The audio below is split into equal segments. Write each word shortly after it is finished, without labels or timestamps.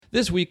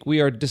This week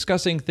we are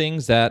discussing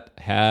things that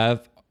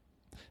have.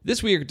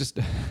 This week just.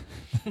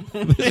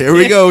 There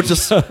we go.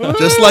 Just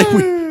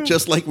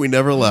like we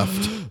never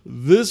left.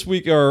 This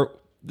week, Rudy.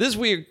 This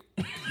week.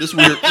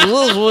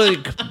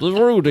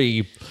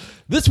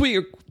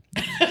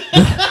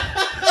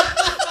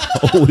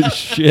 Holy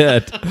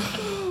shit!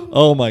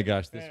 Oh my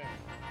gosh!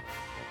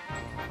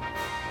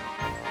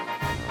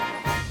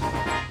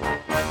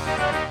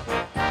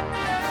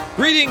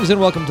 Greetings and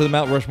welcome to the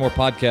Mount Rushmore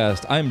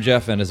podcast. I'm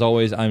Jeff, and as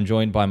always, I'm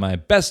joined by my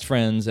best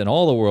friends in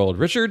all the world,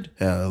 Richard.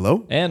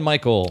 Hello. And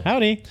Michael.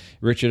 Howdy.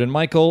 Richard and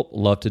Michael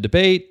love to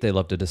debate, they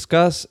love to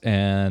discuss,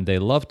 and they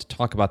love to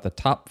talk about the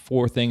top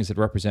 4 things that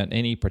represent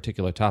any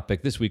particular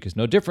topic. This week is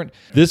no different.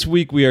 This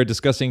week we are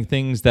discussing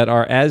things that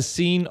are as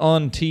seen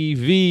on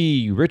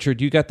TV. Richard,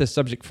 you got this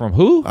subject from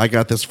who? I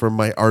got this from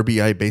my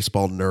RBI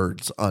Baseball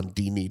nerds on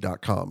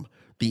dini.com.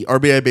 The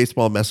RBI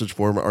Baseball message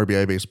forum,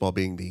 RBI Baseball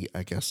being the,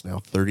 I guess now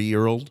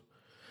 30-year-old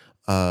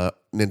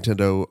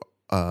Nintendo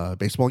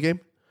baseball game.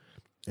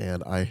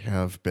 And I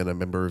have been a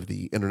member of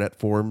the internet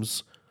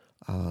forums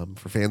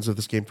for fans of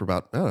this game for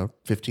about,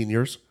 15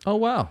 years. Oh,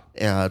 wow.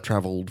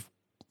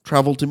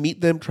 Traveled to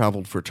meet them,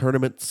 traveled for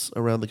tournaments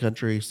around the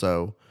country.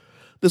 So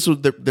this was,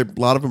 a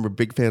lot of them are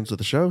big fans of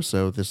the show.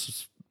 So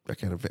I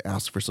kind of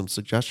asked for some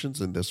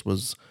suggestions, and this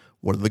was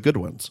one of the good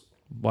ones.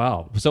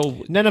 Wow.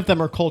 So None of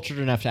them are cultured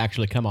enough to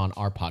actually come on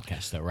our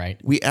podcast, though, right?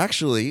 We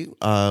actually,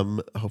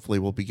 hopefully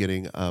we'll be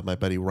getting my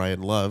buddy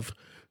Ryan Love,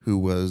 who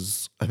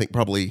was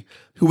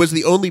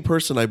the only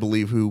person, I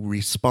believe, who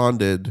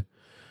responded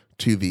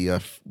to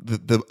the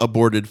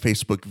aborted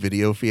Facebook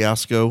video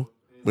fiasco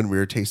when we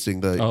were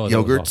tasting the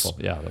yogurts.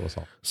 That was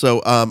awful.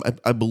 So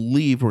I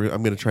believe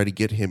I'm going to try to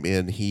get him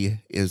in. He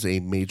is a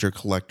major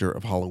collector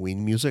of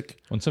Halloween music.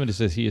 When somebody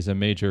says he is a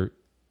major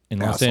in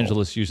Los Asshole.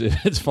 Angeles, usually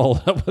it's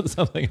followed up with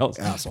something else.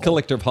 Asshole.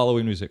 Collector of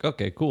Halloween music.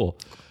 Okay, cool.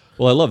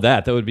 Well, I love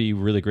that. That would be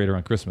really great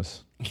around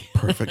Christmas.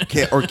 Perfect.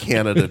 Or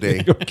Canada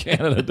Day. Or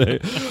Canada Day.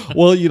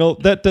 Well,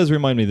 that does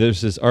remind me. There's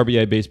this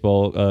RBI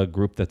Baseball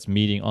group that's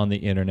meeting on the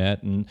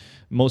internet, and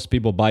most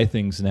people buy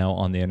things now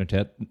on the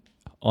internet.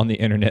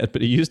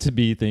 But it used to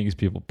be things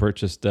people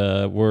purchased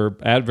were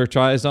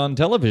advertised on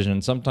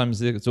television.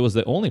 Sometimes it was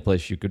the only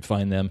place you could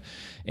find them.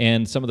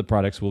 And some of the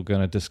products we're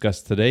going to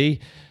discuss today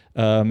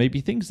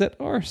maybe things that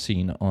are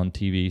seen on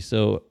TV.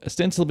 So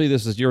ostensibly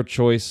this is your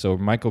choice. So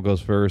Michael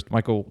goes first.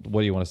 Michael, what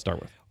do you want to start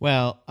with?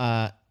 Well,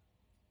 I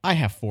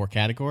have 4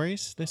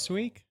 categories this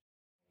week.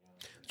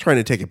 Trying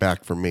to take it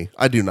back from me.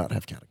 I do not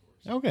have categories.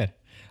 Oh, good.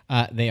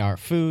 They are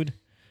food,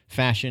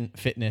 fashion,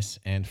 fitness,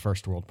 and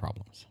first world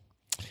problems.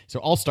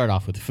 So I'll start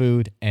off with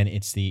food, and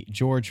it's the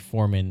George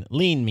Foreman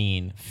Lean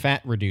Mean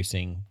Fat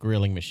Reducing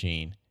Grilling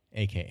Machine,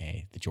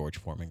 a.k.a. the George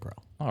Foreman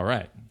Grill. All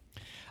right.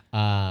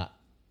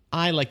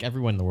 I, like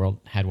everyone in the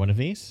world, had one of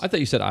these. I thought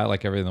you said I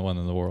like everyone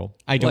in the world.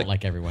 I don't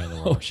like everyone in the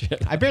world. Oh,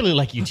 shit. I barely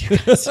like you two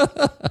guys.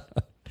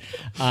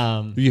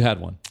 You had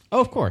one.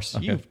 Oh, of course.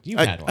 Okay. You've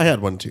had one. I had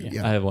one too.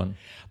 Yeah. I have one.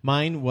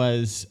 Mine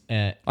was...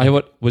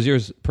 What was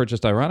yours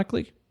purchased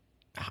ironically?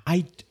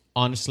 I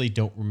honestly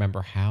don't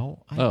remember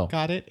how I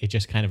got it. It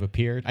just kind of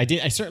appeared.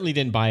 I certainly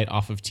didn't buy it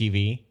off of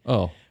TV.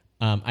 Oh.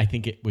 I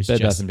think it was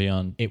Bed Bath &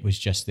 Beyond. It was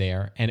just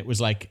there. And it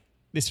was like...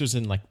 This was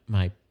in like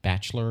my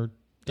bachelor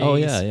days. Oh,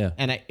 yeah.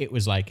 And it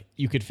was like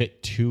you could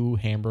fit 2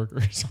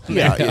 hamburgers on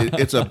Yeah, there.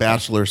 it's a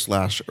bachelor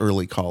 /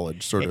 early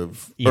college sort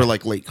of, yeah. or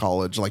like late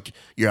college. Like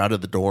you're out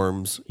of the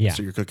dorms, Yeah.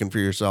 so you're cooking for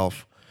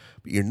yourself,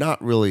 but you're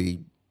not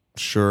really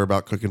sure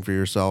about cooking for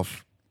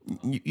yourself.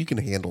 You can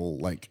handle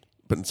like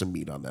putting some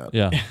meat on that.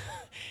 Yeah.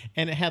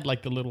 And it had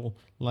like the little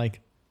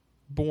like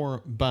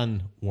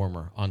bun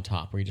warmer on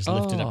top where you just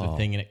lifted up the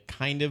thing and it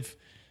kind of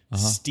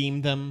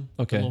steamed them.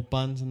 Okay. The little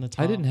buns in the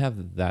top. I didn't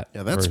have that.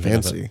 Yeah, that's version of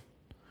it. fancy.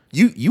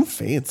 You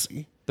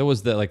fancy. There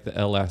was the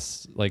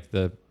LS, like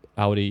the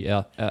Audi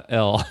L,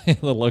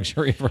 the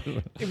luxury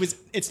version.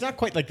 It's not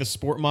quite like the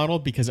sport model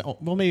because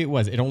maybe it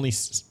was. It only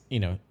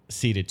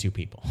seated 2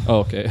 people. Oh,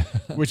 okay.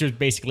 Which was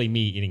basically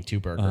me eating 2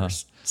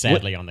 burgers,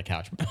 sadly on the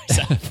couch by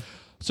myself.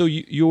 So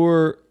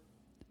a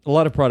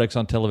lot of products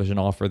on television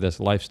offer this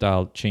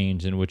lifestyle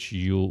change in which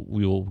we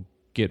will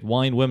get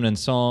wine, women, and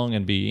song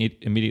and be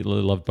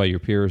immediately loved by your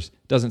peers.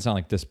 Doesn't sound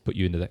like this put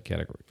you into that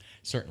category.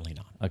 Certainly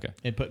not. Okay.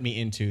 It put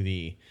me into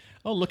the,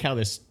 look how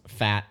this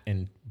fat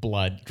and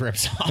blood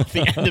drips off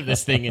the end of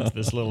this thing into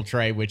this little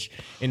tray, which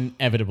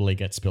inevitably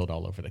gets spilled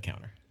all over the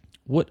counter.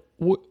 What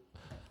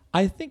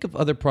I think of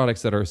other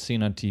products that are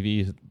seen on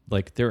TV,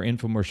 like there are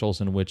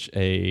infomercials in which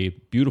a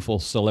beautiful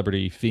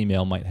celebrity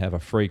female might have a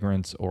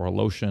fragrance or a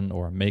lotion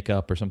or a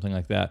makeup or something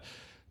like that.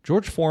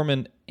 George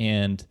Foreman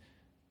and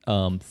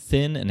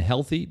thin and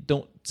healthy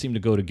don't seem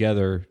to go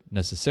together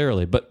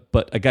necessarily,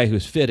 but a guy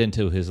who's fit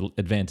into his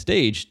advanced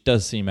age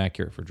does seem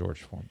accurate for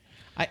George Foreman.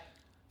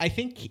 I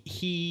think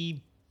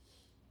he,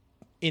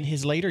 in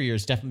his later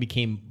years, definitely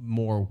became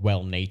more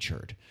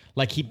well-natured.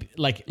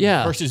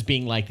 Versus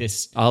being like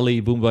this Ali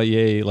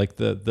Boumaier, like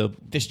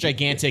this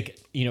gigantic,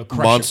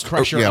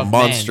 crusher monster, of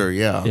monster, men.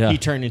 yeah. Yeah. He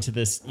turned into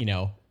this,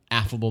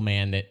 affable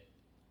man that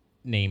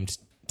named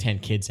 10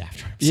 kids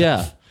after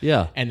himself. Yeah,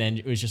 yeah. And then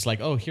it was just like,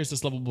 oh, here's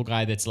this lovable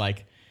guy that's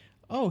like,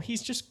 oh,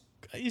 he's just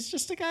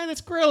a guy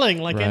that's grilling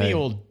like any Right.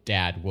 old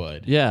dad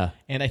would. Yeah.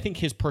 And I think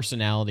his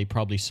personality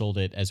probably sold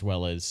it as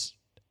well as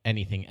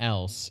anything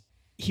else.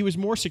 He was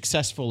more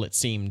successful, it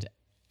seemed,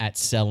 at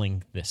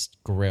selling this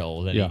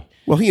grill than Yeah.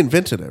 Well, he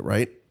invented it,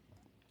 right?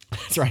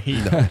 that's right. He,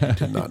 No, he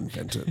did not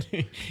invent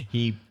it.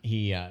 he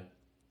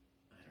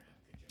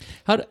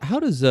How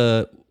does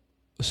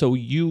so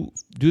you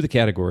do the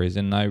categories,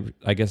 and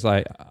I guess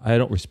I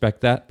don't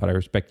respect that, but I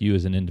respect you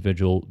as an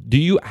individual. Do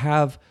you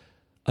have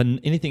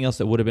anything else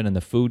that would have been in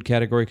the food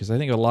category? Because I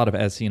think a lot of,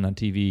 as seen on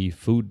TV,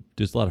 food.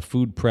 There's a lot of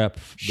food prep,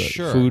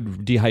 Sure.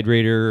 food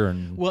dehydrator,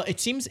 and Well, it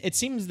seems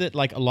that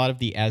like a lot of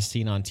the as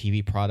seen on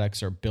TV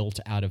products are built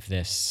out of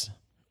this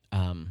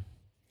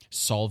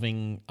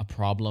solving a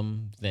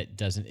problem that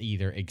doesn't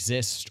either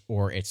exist,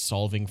 or it's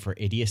solving for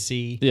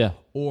idiocy, Yeah.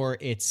 or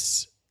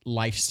it's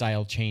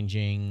lifestyle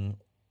changing,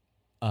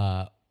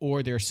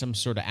 or there's some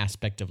sort of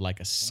aspect of like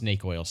a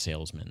snake oil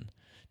salesman.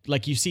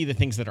 Like you see the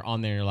things that are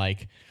on there,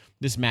 like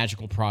this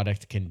magical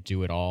product can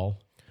do it all.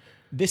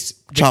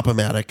 This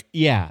Chop-O-Matic.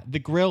 yeah, the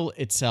grill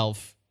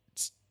itself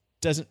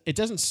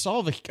doesn't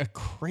solve a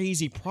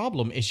crazy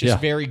problem. It's just Yeah.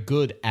 very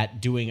good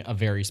at doing a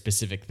very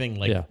specific thing,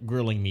 like Yeah.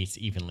 grilling meats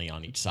evenly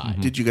on each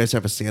side. Did you guys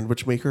have a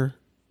sandwich maker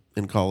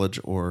in college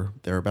or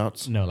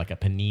thereabouts? No, like a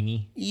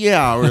panini.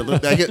 Yeah,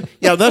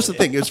 yeah. That's the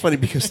thing. It's funny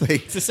because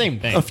It's the same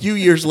thing. a few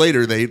years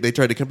later they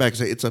tried to come back and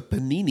say it's a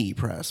panini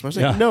press. I was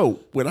like, Yeah. no.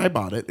 When I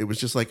bought it, it was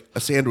just like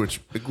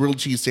a grilled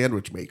cheese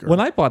sandwich maker. when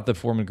I bought the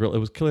Foreman grill, it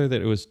was clear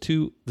that it was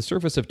the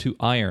surface of two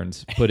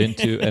irons put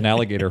into an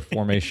alligator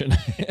formation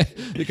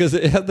because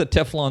it had the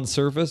Teflon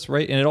surface,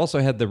 right? And it also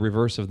had the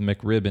reverse of the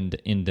McRib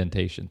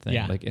indentation thing.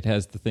 Yeah. Like it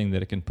has the thing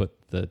that it can put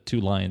the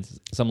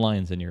some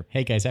lines in your.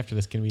 Hey guys, after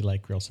this, can we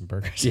like grill some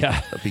burgers?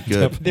 Yeah. That'd be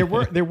good. There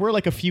were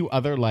like a few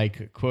other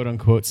like quote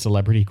unquote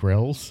celebrity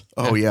grills.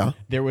 Oh yeah.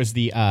 There was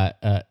the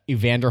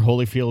Evander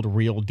Holyfield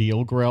Real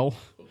Deal Grill,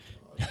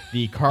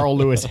 the Carl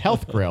Lewis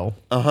Health Grill.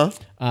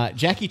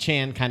 Jackie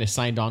Chan kind of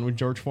signed on with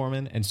George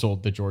Foreman and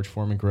sold the George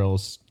Foreman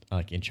grills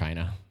like in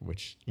China,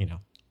 which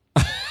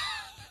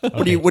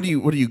What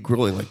are you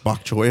grilling, like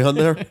bok choy on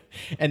there?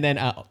 and then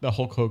the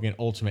Hulk Hogan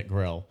Ultimate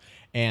Grill.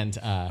 And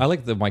I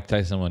like the Mike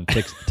Tyson one.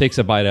 Takes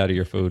a bite out of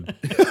your food.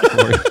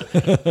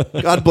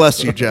 God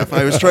bless you, Jeff.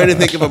 I was trying to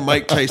think of a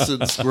Mike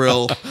Tyson's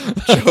grill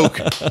joke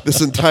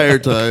this entire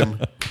time.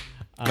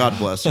 God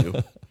bless you.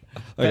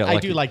 but I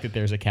got do lucky. like that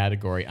there's a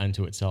category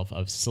unto itself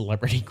of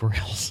celebrity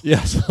grills.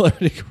 Yeah,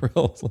 celebrity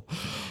grills.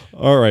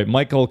 All right,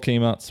 Michael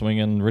came out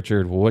swinging.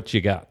 Richard, what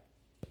you got?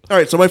 All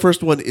right, so my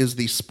first one is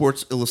the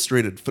Sports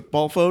Illustrated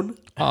football phone.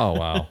 Oh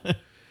wow.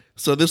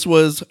 So this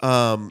was,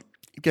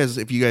 guys,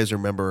 if you guys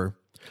remember,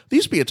 there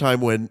used to be a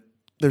time when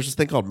there's this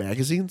thing called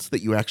magazines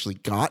that you actually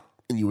got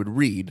and you would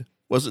read.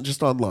 Wasn't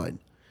just online.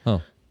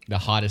 Oh. The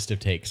hottest of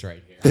takes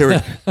right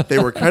here. They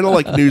were kind of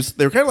like news.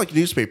 They were kind of like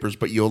newspapers,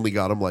 but you only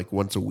got them like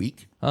once a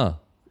week. Huh.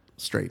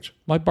 Strange.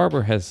 My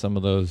barber has some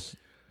of those.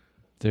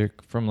 They're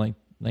from like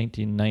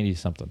 1990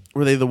 something.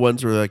 Were they the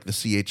ones where like the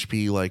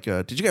CHP? Like,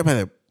 did you guys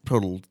have a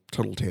total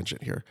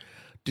tangent here?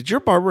 Did your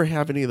barber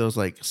have any of those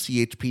like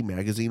CHP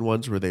magazine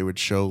ones where they would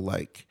show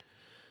like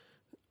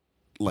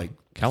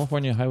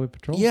California Highway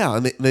Patrol? yeah,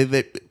 and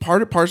they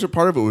part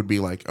of it would be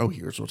like, oh,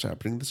 here's what's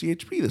happening to the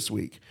CHP this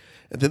week,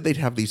 and then they'd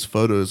have these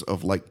photos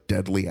of like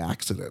deadly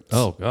accidents.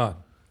 Oh God.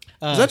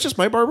 Is that just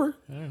my barber?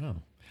 I don't know.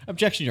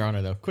 Objection, Your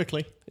Honor, though.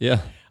 Quickly.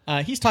 Yeah.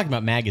 He's talking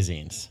about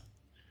magazines.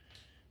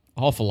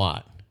 Awful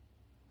lot.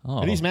 Oh.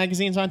 Are these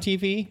magazines on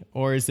TV,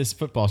 or is this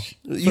football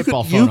You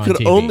phone could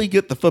on TV? only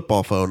get the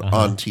football phone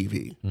on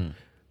TV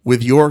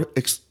with your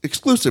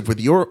exclusive with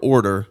your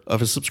order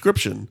of a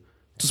subscription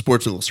to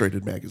Sports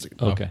Illustrated magazine.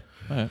 Okay.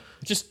 All right.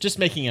 just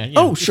making a.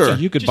 Oh, sure.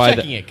 You could just buy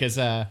checking that. it because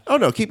Oh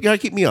no, gotta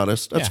keep me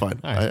honest. That's Yeah, fine.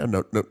 all right. I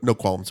have no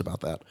qualms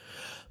about that.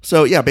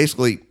 So yeah,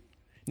 basically,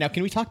 now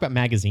can we talk about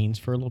magazines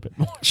for a little bit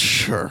more?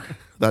 sure.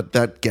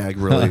 That gag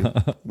really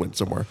went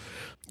somewhere.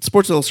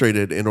 Sports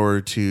Illustrated, in order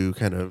to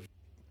kind of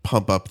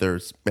pump up their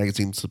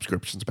magazine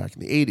subscriptions back in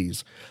the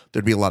 80s,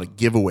 there'd be a lot of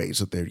giveaways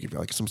that they'd give you,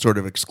 like some sort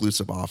of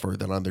exclusive offer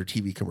that on their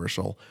TV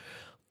commercial.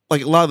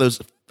 Like a lot of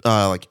those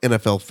like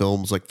NFL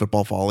films, like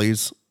Football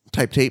Follies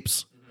type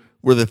tapes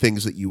were the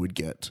things that you would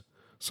get.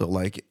 So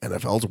like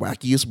NFL's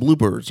Wackiest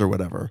Bluebirds or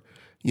whatever,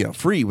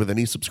 free with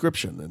any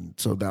subscription. And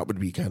so that would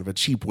be kind of a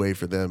cheap way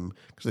for them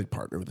because they'd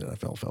partner with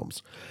NFL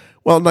films.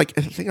 Well, like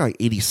I think like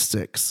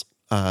 86,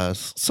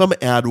 some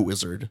ad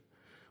wizard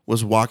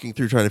was walking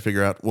through trying to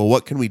figure out, well,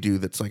 what can we do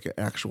that's like an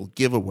actual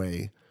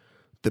giveaway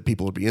that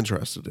people would be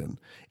interested in?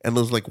 And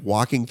was like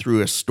walking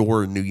through a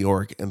store in New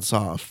York and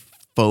saw a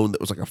phone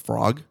that was like a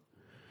frog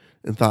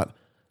and thought,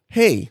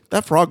 hey,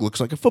 that frog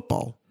looks like a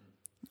football.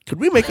 Could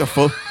we make a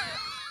phone?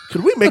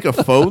 Could we make a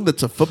phone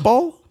that's a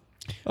football?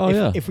 Oh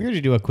yeah. If we were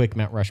to do a quick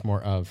Mount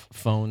Rushmore of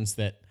phones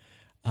that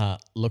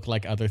look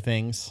like other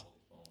things,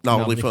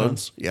 Novelty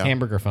phones? Yeah.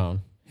 Hamburger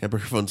phone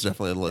Hamburger phone's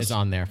definitely on the list. is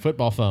on there.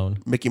 Football phone.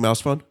 Mickey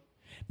Mouse phone?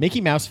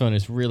 Mickey Mouse phone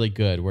is really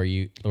good, where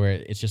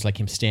it's just like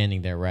him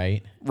standing there,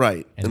 right?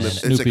 Right. And And, then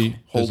then it's Snoopy. like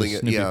holding There's a it.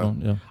 Snoopy Yeah.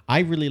 phone, yeah. I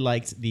really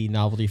liked the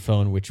novelty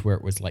phone, where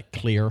it was like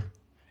clear,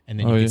 and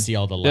then Oh, you yeah. could see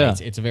all the Yeah.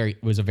 lights.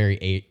 It was a very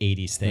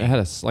 80s thing. It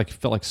had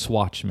felt like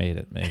Swatch made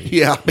it, maybe.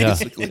 Yeah,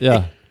 basically.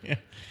 Yeah.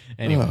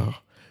 Anyway,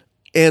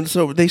 And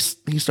so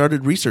he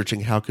started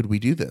researching how could we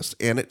do this,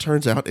 and it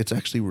turns out it's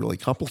actually really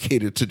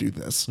complicated to do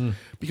this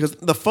because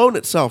the phone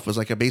itself was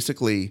like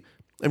basically.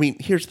 I mean,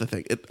 here's the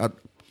thing.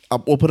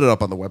 We'll put it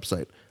up on the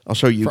website. I'll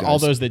show you for guys all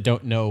those that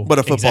don't know what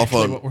a football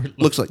exactly phone what we're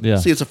looks like. Yeah.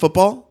 See, it's a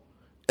football,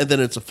 and then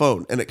it's a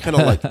phone, and it kind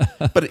of like,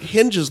 but it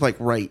hinges like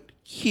right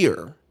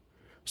here,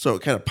 so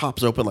it kind of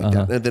pops open like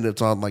that, and then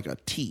it's on like a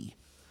T.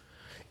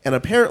 And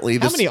apparently,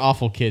 How many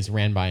awful kids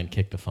ran by and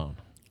kicked the phone?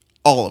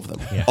 all of them,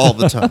 all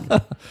the time,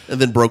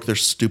 and then broke their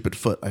stupid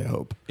foot. I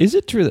hope. Is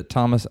it true that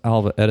Thomas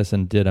Alva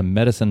Edison did a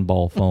medicine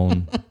ball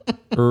phone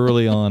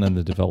early on in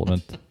the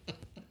development?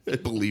 I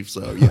believe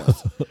so.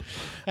 Yes.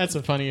 That's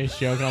the funniest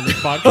joke on this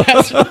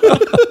podcast.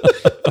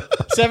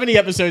 70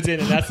 episodes in,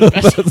 and that's the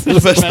best,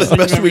 the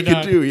best thing we we've could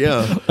ever do.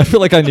 Yeah. I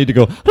feel like I need to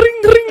go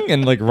ring ring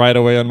and like right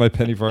away on my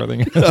penny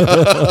farthing.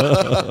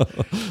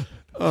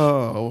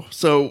 Oh,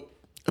 so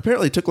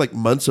apparently it took like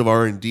months of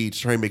R&D to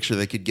try and make sure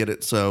they could get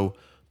it so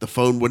the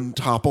phone wouldn't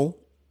topple.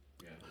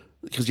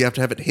 Because you have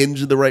to have it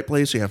hinged in the right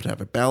place, you have to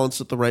have it balanced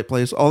at the right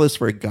place. All this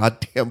for a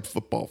goddamn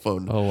football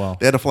phone. Oh, wow.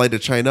 They had to fly to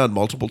China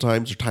multiple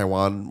times, or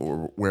Taiwan,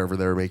 or wherever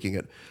they were making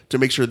it, to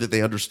make sure that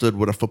they understood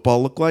what a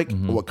football looked like,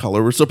 and what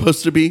color was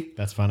supposed to be.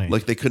 That's funny.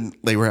 Like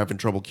they were having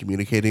trouble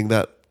communicating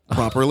that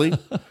properly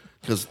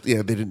because they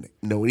didn't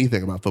know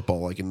anything about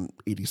football like in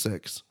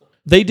 '86.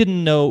 They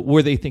didn't know.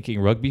 Were they thinking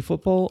rugby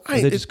football? Or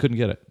they it- just couldn't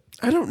get it.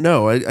 I don't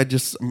know. I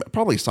just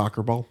probably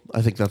soccer ball.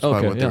 I think that's probably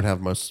Okay, what they yeah. would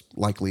have most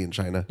likely in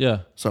China. Yeah.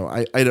 So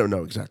I don't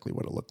know exactly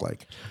what it looked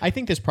like. I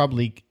think this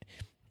probably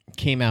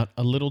came out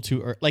a little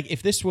too early. Like,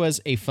 if this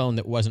was a phone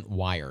that wasn't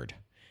wired,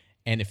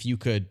 and if you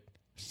could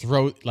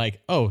throw,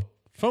 like, oh,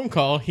 phone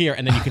call here,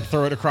 and then you could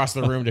throw it across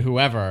the room to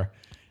whoever,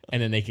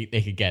 and then they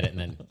could get it, and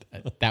then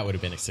that would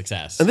have been a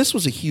success. And this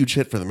was a huge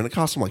hit for them, and it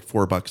cost them like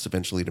 $4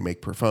 eventually to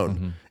make per phone.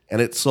 Mm-hmm. And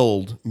it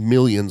sold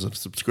millions of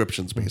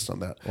subscriptions based on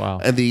that. Wow.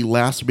 And the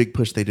last big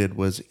push they did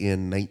was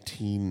in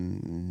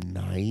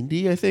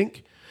 1990, I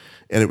think.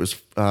 And it was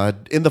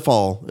in the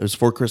fall. It was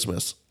for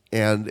Christmas.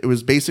 And it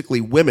was basically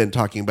women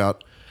talking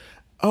about,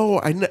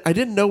 I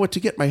didn't know what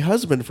to get my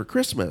husband for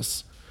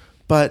Christmas.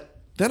 But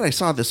then I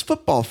saw this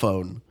football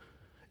phone.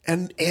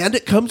 And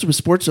it comes with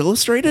Sports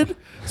Illustrated.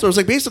 So it's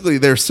like basically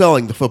they're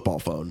selling the football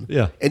phone.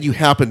 Yeah. And you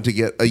happen to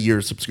get a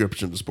year's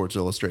subscription to Sports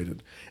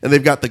Illustrated. And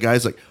they've got the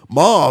guys like,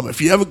 Mom, if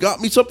you haven't got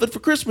me something for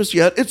Christmas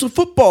yet, it's a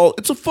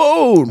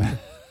phone.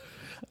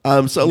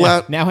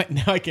 Now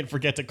I can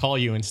forget to call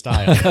you in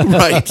style.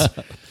 Right.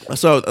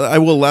 So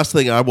last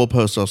thing I will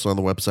post also on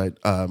the website.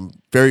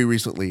 Very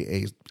recently,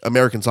 a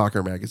American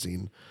soccer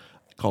magazine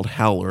called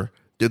Howler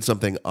did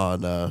something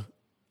on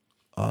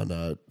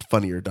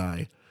Funny or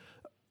Die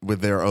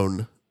with their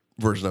own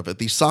version of it.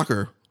 The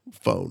soccer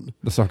phone.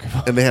 The soccer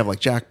phone. And they have like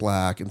Jack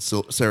Black and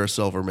Sarah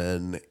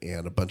Silverman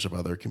and a bunch of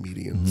other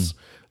comedians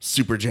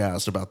super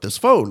jazzed about this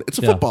phone. It's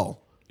a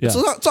football. It's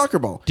Yeah. a soccer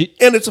ball.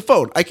 And it's a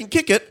phone. I can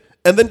kick it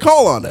and then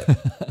call on it.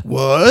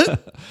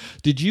 What?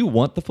 Did you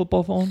want the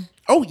football phone?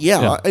 Oh,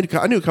 yeah.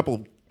 I knew a couple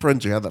of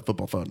friends who had that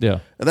football phone. Yeah.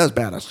 And that was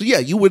badass. So, yeah,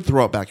 you would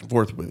throw it back and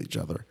forth with each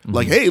other.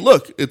 Like, hey,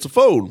 look, it's a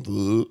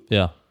phone.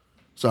 Yeah.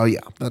 So, yeah,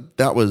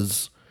 that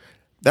was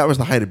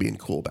the height of being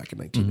cool back in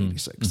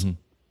 1986.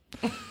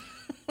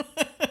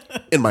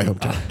 In my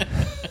hometown.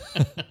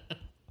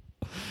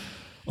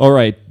 All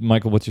right,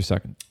 Michael, what's your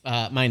second?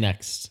 My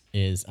next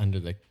is under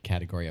the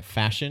category of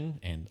fashion,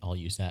 and I'll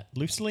use that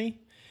loosely.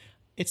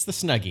 It's the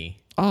Snuggie,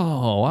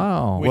 Oh,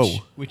 wow.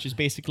 which is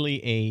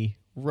basically a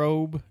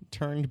robe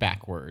turned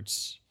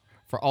backwards.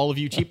 For all of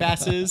you cheap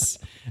asses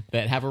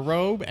that have a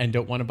robe and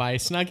don't want to buy a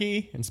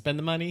Snuggie and spend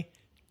the money,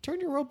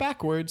 turn your robe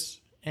backwards,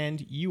 and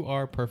you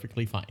are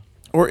perfectly fine.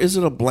 Or is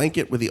it a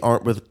blanket with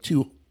with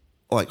two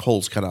like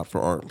holes cut out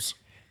for arms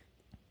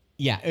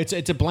Yeah,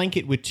 it's a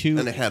blanket with two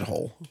and a head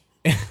hole,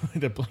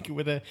 the blanket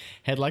with a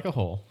head like a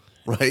hole.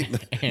 right?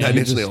 And 9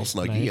 Inch Nail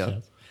Snuggie. 9 Inch Yeah,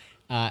 Nails.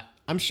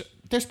 I'm sure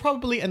there's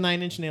probably a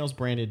 9 Inch Nails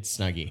branded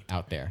Snuggie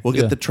out there. we'll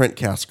get Yeah. the Trent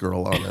Cast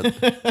girl on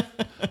it.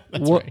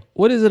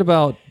 What is it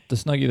about the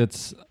Snuggie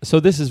that's... So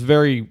this is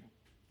very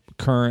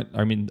current.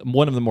 I mean,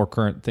 one of the more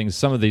current things.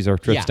 Some of these are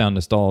trips Yeah. down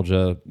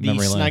nostalgia, The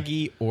memory lane.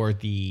 Snuggie or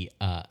the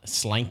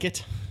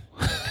Slanket,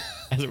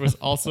 as it was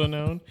also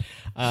known.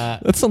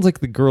 That sounds like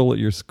the girl at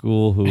your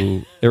school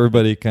who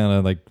everybody kind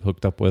of like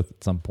hooked up with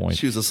at some point.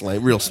 She was a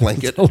real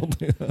slanket.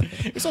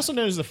 It's also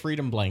known as the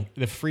Freedom Blanket,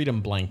 The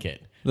freedom.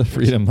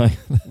 Like,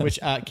 which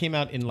came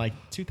out in like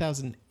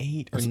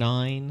 2008 or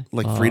 9.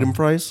 Like freedom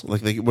fries,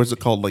 like what's it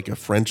called? Like a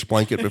French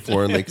blanket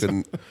before, and they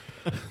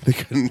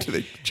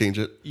couldn't change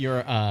it.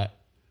 Your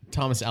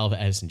Thomas Alva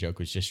Edison joke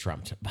was just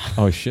trumped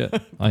oh shit!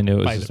 I knew it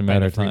was by just the, a by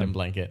matter the of Freedom time.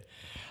 Blanket.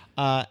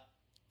 I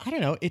don't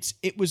know.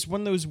 It was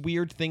one of those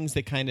weird things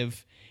that kind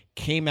of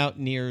came out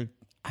near,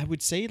 I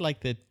would say,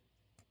 like the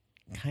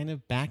kind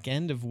of back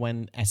end of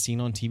when As Seen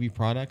on TV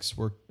products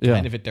were Yeah.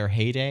 kind of at their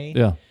heyday.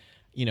 Yeah.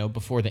 You know,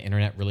 before the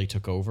internet really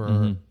took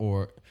over,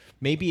 or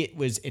maybe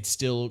it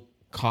still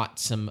caught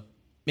some.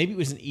 Maybe it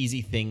was an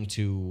easy thing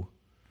to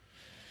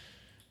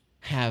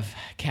have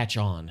catch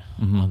on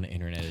the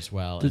internet as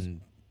well,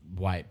 and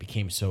why it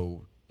became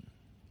so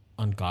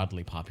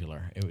ungodly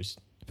popular. It was.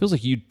 Feels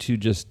like you two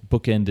just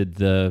bookended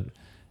the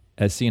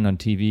As Seen on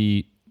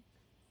TV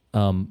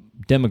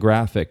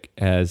demographic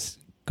as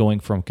going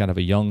from kind of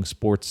a young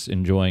sports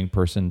enjoying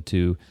person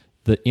to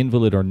the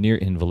invalid or near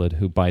invalid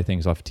who buy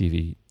things off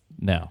TV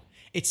now.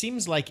 It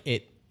seems like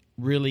it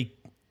really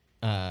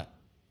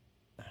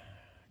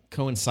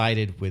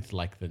coincided with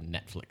like the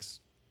Netflix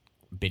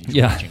binge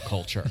watching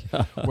culture,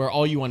 where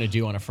all you want to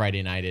do on a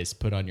Friday night is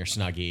put on your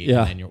Snuggie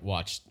and then you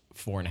watch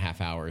 4.5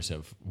 hours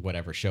of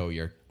whatever show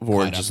you're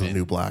Orange caught is up the in.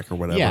 New Black or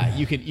whatever. Yeah,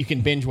 you can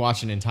binge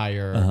watch an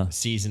entire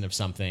season of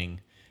something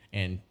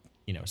and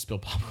spill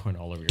popcorn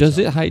all over yourself. Does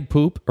it hide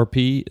poop or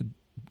pee?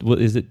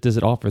 Does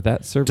it offer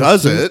that service?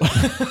 Does too?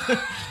 it?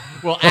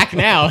 Well, Act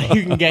Now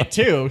you can get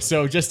two,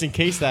 so just in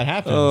case that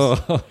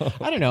happens.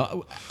 I don't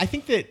know. I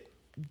think that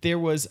there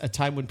was a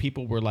time when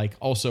people were like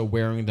also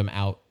wearing them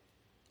out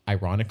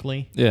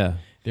ironically. Yeah.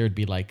 There would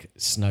be like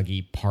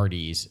Snuggie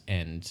parties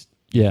and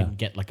you can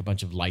get like a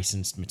bunch of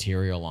licensed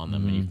material on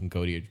them and you can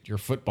go to your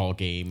football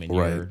game and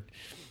your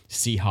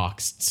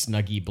Seahawks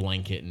Snuggie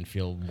blanket and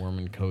feel warm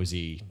and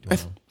cozy.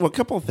 Well, a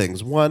couple of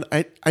things. One,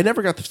 I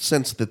never got the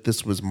sense that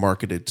this was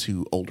marketed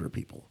to older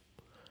people.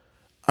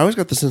 I always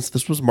got the sense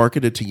this was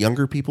marketed to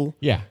younger people.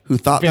 Yeah. Who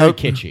thought Very that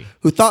kitschy.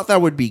 Who thought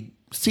that would be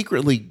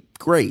secretly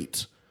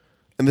great.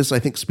 And this I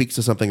think speaks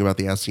to something about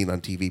the As Seen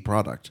on TV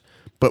product,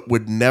 but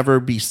would never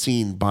be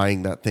seen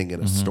buying that thing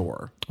in a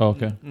store. Oh,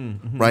 okay.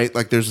 Right?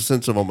 Like there's a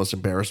sense of almost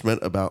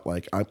embarrassment about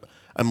like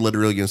I'm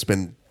literally going to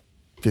spend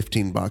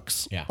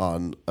 $15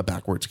 on a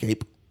backwards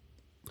cape.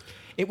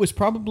 It was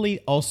probably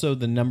also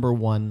the number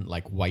one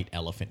like white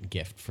elephant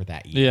gift for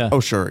that year. Yeah. Oh,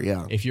 sure,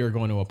 yeah. If you're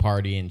going to a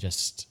party and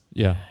just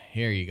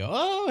here you go.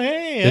 Oh,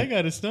 hey, I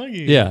got a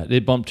Snuggie. Yeah, they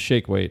bumped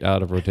shake weight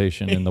out of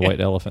rotation in the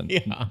white elephant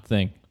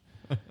thing.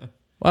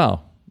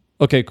 Wow.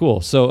 Okay, cool.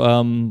 So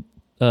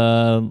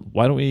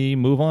why don't we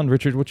move on?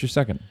 Richard, what's your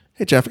second?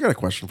 Hey, Jeff, I got a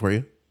question for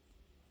you.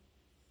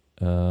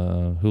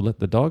 Who let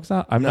the dogs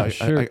out? I'm not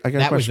sure. I got a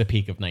That was question. the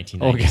peak of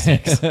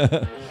 1996.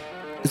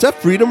 Is that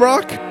Freedom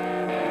Rock?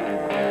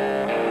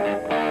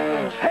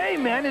 Hey,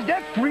 man, is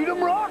that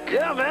Freedom Rock?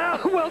 Yeah, man.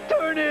 Well,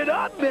 turn it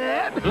up,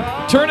 man.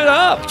 Turn it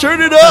up.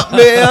 Turn it up,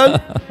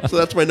 man. So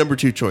that's my number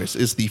 2 choice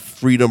is the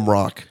Freedom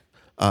Rock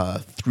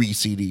 3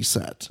 CD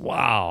set.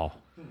 Wow.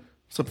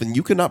 Something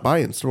you cannot buy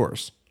in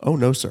stores. Oh,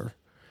 no, sir.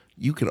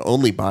 You can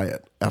only buy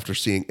it after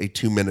seeing a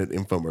 2-minute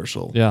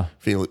infomercial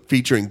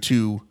featuring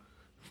 2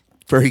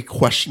 very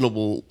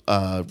questionable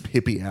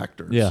hippie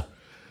actors. Yeah.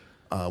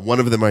 One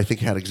of them, I think,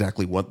 had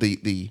exactly one.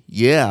 The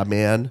yeah,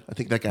 man. I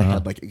think that guy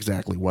had like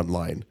exactly one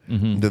line.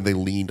 And then they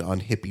leaned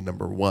on hippie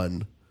number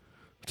 1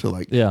 to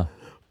like,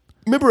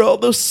 remember all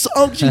those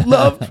songs you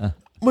loved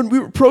when we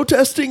were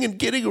protesting and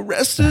getting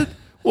arrested?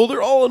 Well,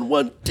 they're all on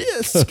one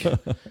disc.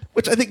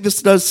 Which I think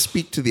this does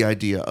speak to the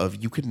idea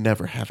of you could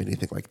never have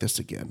anything like this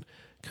again.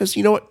 Because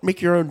you know what?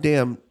 Make your own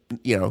damn,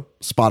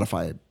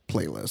 Spotify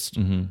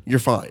playlist. You're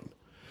fine.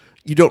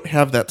 You don't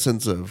have that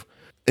sense of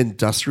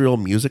industrial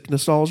music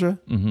nostalgia.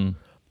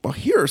 Well,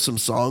 here are some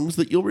songs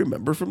that you'll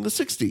remember from the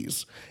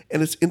 60s.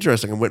 And it's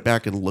interesting. I went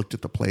back and looked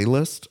at the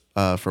playlist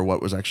for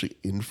what was actually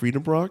in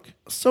Freedom Rock.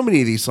 So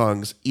many of these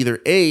songs either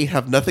A,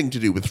 have nothing to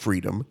do with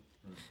freedom,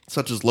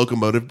 such as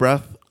Locomotive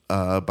Breath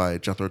by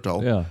Jethro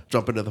Tull,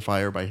 Jump Into the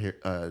Fire by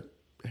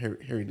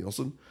Harry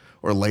Nilsson,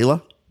 or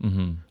Layla,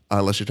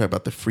 unless you're talking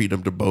about the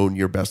freedom to bone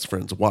your best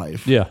friend's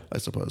wife, I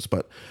suppose.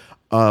 But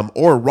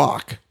or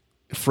Rock,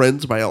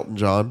 Friends by Elton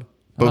John,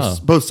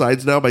 both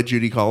sides now by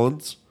Judy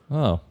Collins.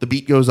 Oh. The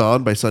Beat Goes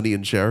On by Sonny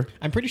and Cher.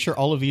 I'm pretty sure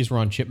all of these were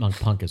on Chipmunk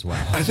Punk as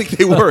well. I think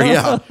they were,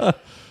 yeah.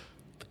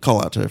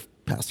 Call out to a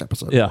past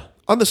episode. Yeah.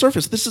 On the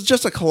surface, this is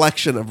just a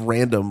collection of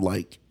random,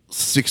 like,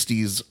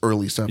 60s,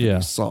 early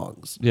 70s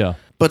songs. Yeah.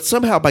 But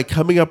somehow, by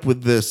coming up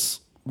with this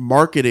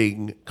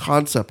marketing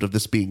concept of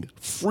this being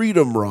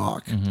Freedom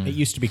Rock. It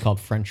used to be called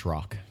French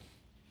Rock.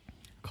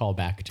 Call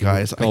back to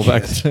Guys, Call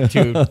back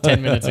to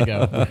 10 minutes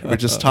ago. we're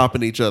just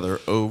topping each other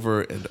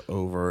over and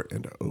over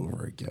and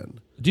over again.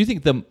 Do you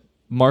think the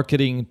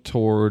marketing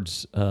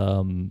towards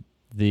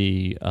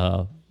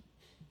the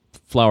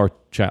flower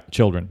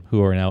children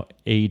who are now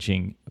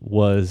aging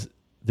was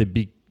the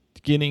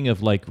beginning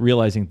of like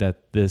realizing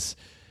that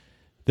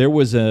there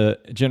was a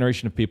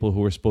generation of people who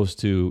were supposed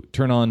to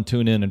turn on,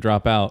 tune in, and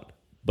drop out,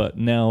 but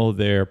now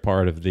they're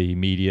part of the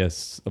media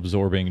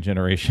absorbing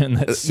generation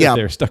that's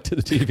they're stuck to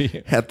the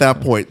TV. At that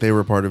point, they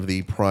were part of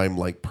the prime,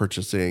 like,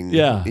 purchasing,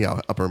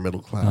 upper middle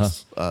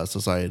class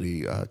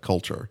society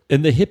culture.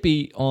 And the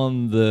hippie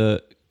on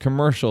the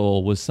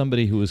commercial was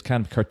somebody who was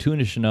kind of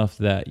cartoonish enough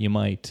that you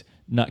might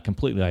not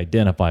completely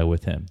identify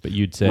with him, but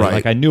you'd say,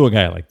 like, I knew a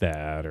guy like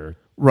that, or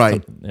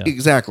right,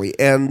 exactly.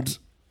 And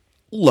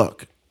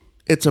look,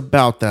 it's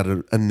about that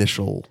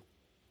initial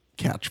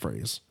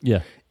catchphrase.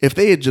 Yeah. If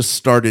they had just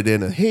started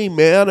in hey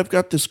man, I've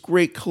got this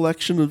great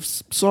collection of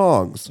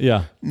songs.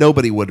 Yeah.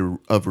 Nobody would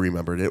have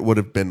remembered it. It would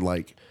have been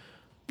like,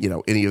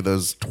 any of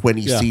those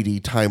 20 CD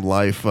Time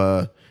Life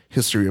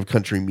history of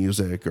country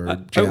music or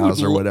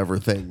jazz or whatever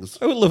things.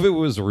 I would love if it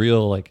was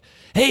real. Like,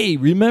 hey,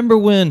 remember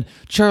when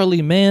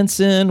Charlie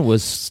Manson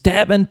was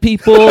stabbing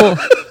people?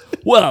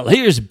 Well,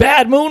 here's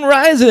Bad Moon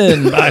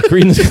Rising by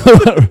Creedence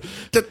Clearwater.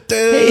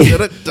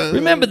 Hey,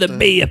 remember the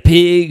Bay of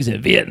Pigs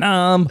in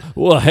Vietnam?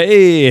 Well,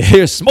 hey,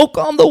 here's Smoke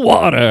on the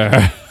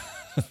Water.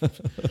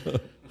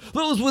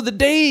 Those were the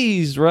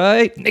days,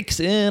 right?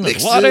 Nixon,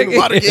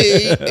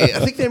 Watergate. I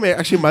think they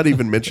might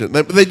even mention.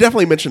 They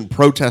definitely mentioned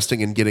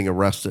protesting and getting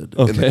arrested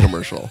in the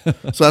commercial.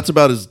 So that's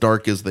about as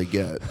dark as they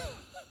get.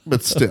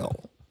 But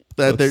still,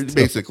 they're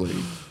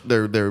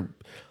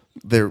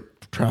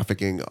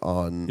trafficking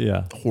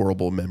on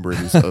horrible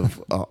memories of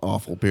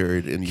awful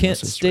period in Kent U.S.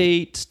 history.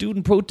 State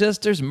student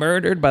protesters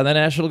murdered by the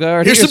National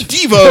Guard. Here's some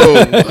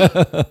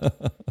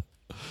TiVo.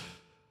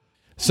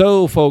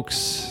 So,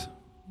 folks.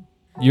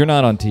 You're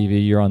not on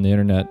TV. You're on the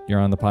internet.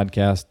 You're on the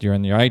podcast. You're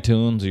on your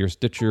iTunes or your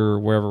Stitcher,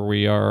 wherever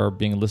we are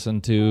being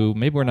listened to.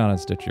 Maybe we're not on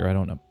Stitcher. I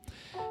don't know.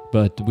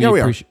 But we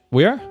appreciate.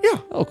 We are? Yeah.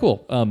 Oh,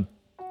 cool.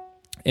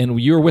 And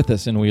you're with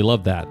us, and we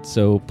love that.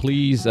 So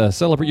please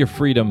celebrate your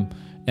freedom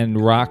and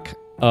rock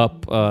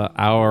up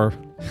our.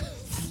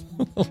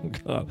 Oh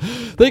God!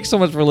 Thanks so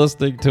much for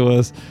listening to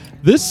us.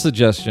 This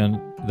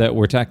suggestion that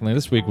we're tackling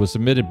this week was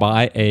submitted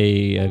by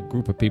a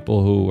group of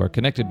people who are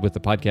connected with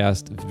the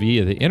podcast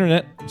via the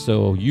internet.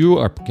 So you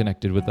are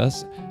connected with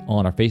us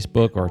on our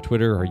Facebook or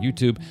Twitter or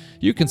YouTube.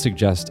 You can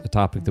suggest a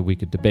topic that we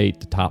could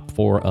debate the top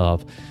 4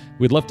 of.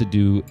 We'd love to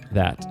do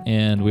that.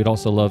 And we'd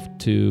also love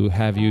to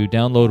have you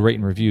download, rate,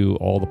 and review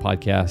all the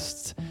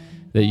podcasts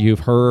that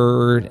you've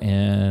heard.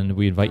 And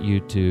we invite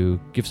you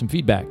to give some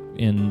feedback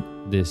in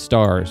the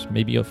stars.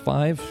 Maybe a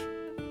 5,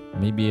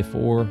 maybe a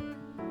 4.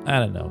 I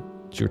don't know.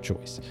 It's your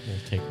choice. We'll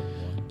take a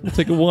 1. We'll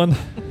take a 1.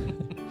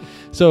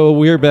 So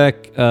we're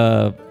back.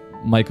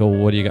 Michael,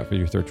 what do you got for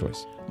your third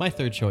choice? My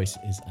third choice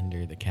is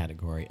under the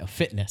category of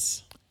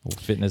fitness.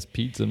 Fitness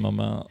pizza in my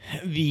mouth.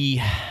 The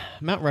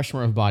Mount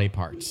Rushmore of body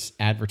parts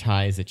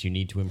advertise that you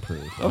need to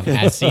improve,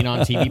 as seen on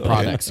TV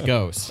products,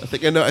 goes. I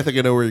think I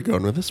know where you're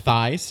going with this.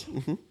 Thighs,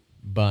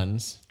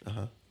 buns,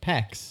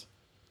 pecs,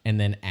 and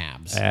then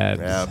abs.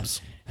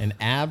 Abs. And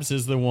abs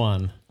is the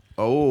one.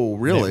 Oh,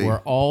 really? That we're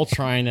all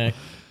trying to.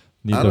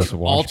 Need those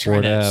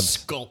washboard abs.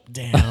 Sculpt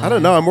down. I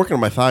don't know. I'm working on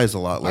my thighs a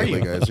lot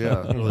lately, guys.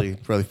 Yeah, really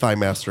thigh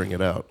mastering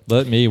it out.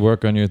 Let me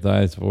work on your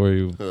thighs for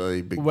you.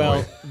 You big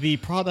Well, boy. the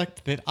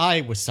product that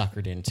I was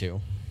suckered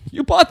into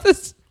You bought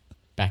this?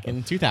 back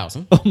in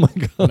 2000 Oh my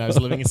God. when I was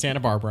living in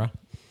Santa Barbara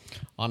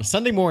on a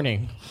Sunday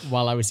morning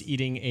while I was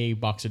eating a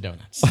box of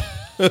donuts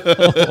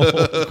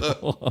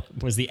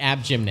was the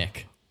Ab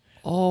Gymnic,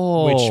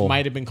 Oh. which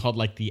might have been called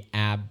like the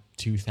Ab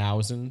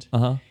 2000.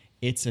 Uh-huh.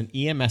 It's an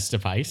EMS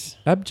device.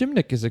 Ab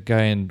Gymnic is a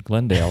guy in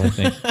Glendale, I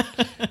think.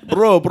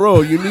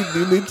 Bro, you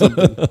need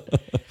something.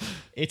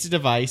 It's a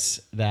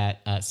device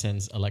that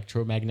sends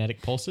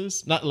electromagnetic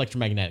pulses. Not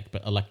electromagnetic,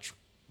 but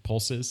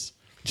pulses.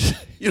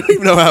 You don't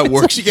even know how it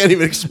works. You can't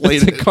even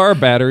explain It's a it. car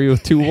battery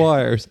with 2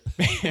 wires.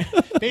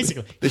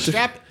 Basically,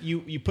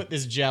 you put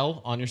this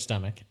gel on your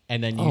stomach,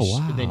 and then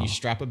you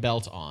strap a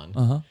belt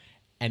on,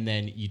 and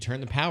then you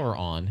turn the power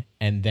on,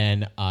 and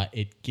then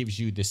it gives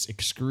you this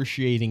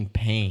excruciating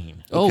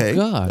pain. Okay. Oh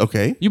God.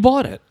 Okay. You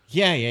bought it.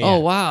 Yeah. Oh,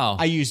 wow.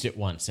 I used it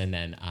once, and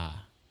then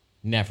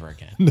never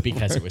again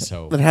because it was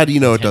so. Then how do you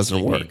know it doesn't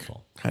intensely work?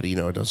 painful. How do you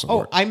know it doesn't Oh,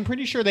 work? I'm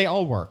pretty sure they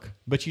all work,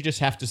 but you just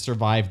have to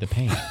survive the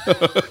pain.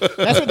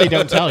 That's what they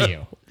don't tell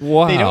you.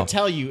 Wow. They don't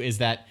tell you is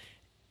that,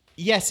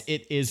 yes,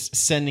 it is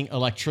sending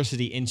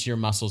electricity into your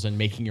muscles and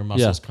making your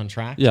muscles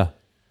contract. Yeah.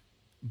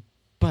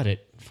 But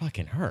it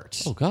fucking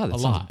hurts. Oh God, that a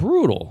sounds lot.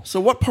 brutal. So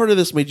what part of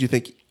this made you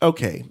think,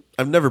 okay,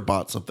 I've never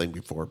bought something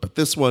before, but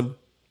this one,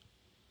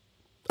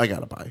 I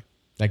gotta buy.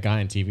 That guy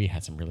on TV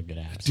had some really good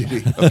abs.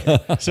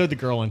 So the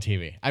girl on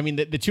TV. I mean,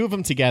 the two of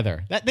them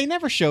together. That they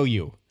never show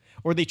you,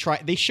 or they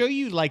show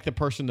you like the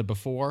person the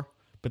before,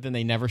 but then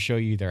they never show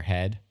you their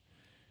head.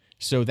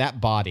 So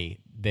that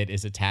body that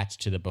is attached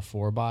to the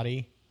before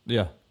body,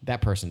 Yeah.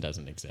 that person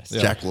doesn't exist.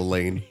 Jack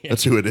LaLanne.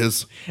 That's who it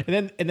is.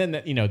 And then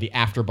the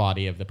after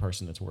body of the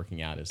person that's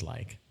working out is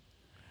like,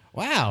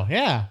 wow,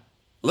 yeah.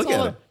 Look That's at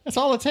all him. That's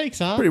all it takes,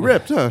 huh? Pretty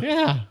ripped, huh?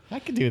 Yeah, I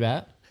could do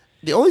that.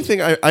 The only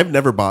thing I've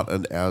never bought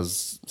an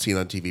as seen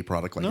on TV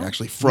product, like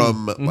actually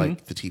from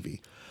like the TV.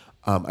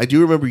 I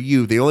do remember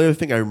you. The only other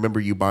thing I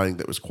remember you buying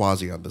that was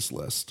quasi on this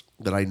list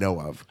that I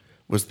know of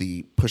was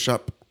the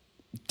push-up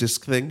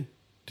disc thing.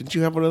 Didn't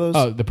you have one of those?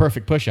 Oh, the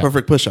perfect push-up.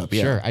 Perfect push-up,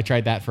 yeah. Sure, I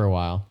tried that for a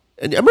while.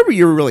 And I remember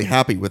you were really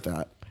happy with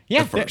that.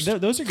 Yeah, at first.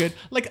 those are good.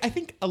 Like, I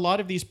think a lot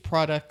of these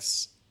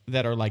products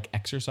that are like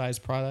exercise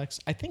products,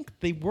 I think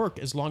they work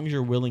as long as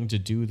you're willing to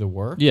do the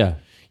work. Yeah.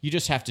 You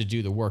just have to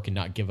do the work and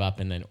not give up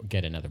and then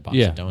get another box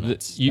Yeah. of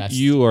donuts.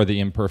 You are the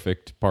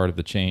imperfect part of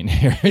the chain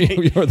here.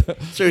 You're the,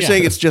 So you're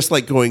saying it's just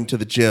like going to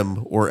the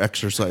gym or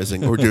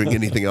exercising or doing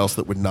anything else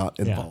that would not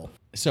involve.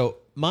 So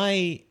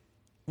my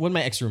one of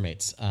my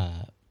ex-roommates,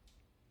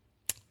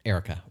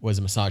 Erica, was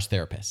a massage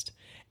therapist.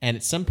 And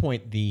at some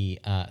point, the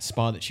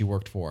spa that she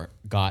worked for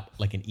got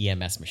like an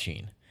EMS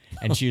machine.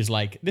 And she was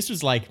like, this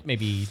was like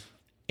maybe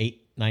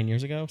 8-9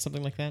 years ago,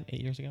 something like that,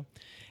 8 years ago.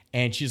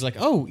 And she's like,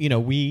 oh,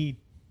 we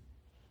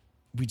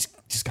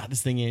just got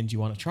this thing in. Do you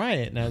want to try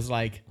it? And I was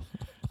like,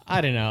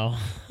 I don't know.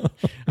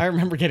 I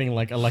remember getting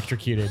like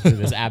electrocuted to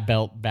this ab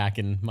belt back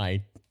in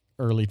my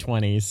early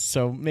 20s.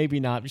 So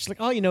maybe not. She's like,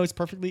 oh,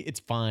 it's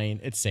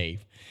fine. It's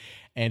safe.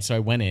 And so I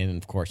went in,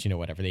 and of course,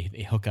 whatever.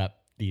 They hook up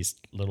these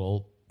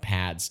little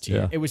pads to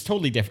you. It was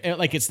totally different.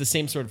 Like it's the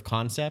same sort of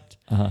concept,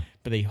 but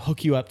they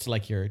hook you up to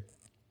like your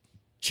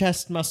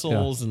chest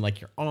muscles and like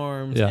your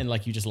arms, and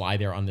like you just lie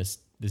there on this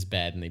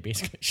bed, and they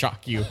basically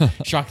shock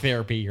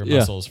therapy your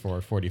muscles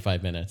for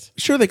 45 minutes.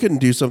 Sure, they couldn't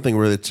do something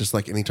where it's just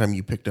like anytime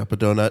you picked up a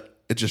donut,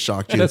 it just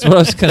shocked you. That's what I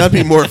was That'd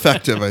be more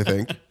effective, I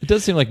think. It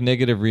does seem like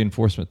negative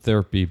reinforcement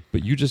therapy,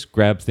 but you just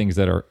grab things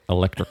that are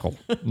electrical,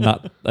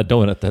 not a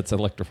donut that's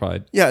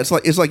electrified. Yeah,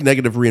 it's like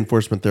negative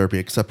reinforcement therapy,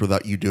 except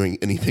without you doing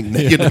anything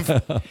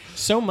negative.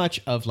 So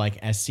much of like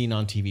as seen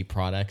on TV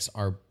products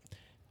are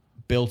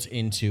built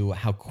into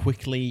how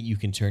quickly you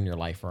can turn your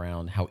life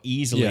around, how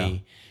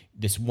easily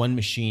this one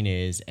machine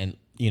is, and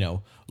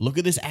look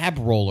at this ab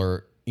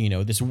roller,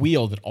 this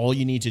wheel that all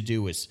you need to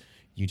do is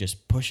you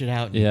just push it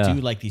out and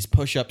do like these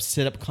push-up,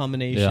 sit-up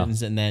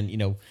combinations, and then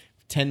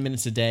 10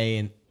 minutes a day.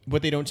 And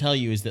what they don't tell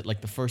you is that like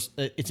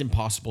it's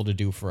impossible to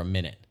do for a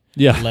minute,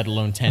 let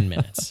alone 10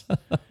 minutes.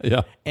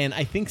 And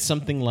I think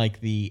something like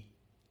the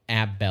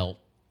ab belt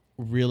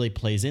really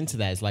plays into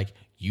that. Is like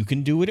you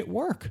can do it at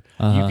work.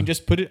 You can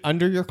just put it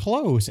under your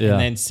clothes and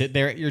then sit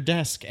there at your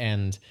desk,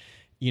 and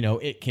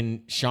it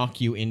can shock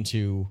you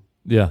into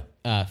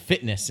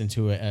fitness,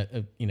 into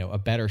a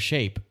better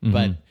shape.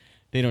 But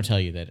they don't tell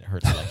you that it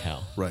hurts like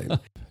hell. Right.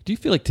 Do you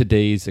feel like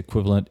today's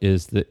equivalent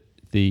is the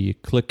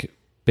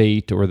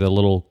clickbait or the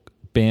little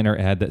banner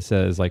ad that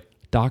says like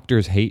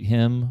doctors hate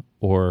him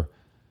or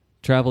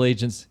travel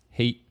agents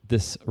hate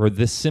this or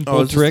this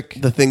simple trick?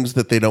 The things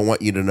that they don't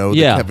want you to know.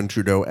 The Kevin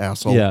Trudeau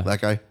asshole, that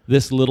guy.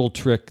 This little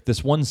trick,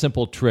 this one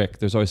simple trick.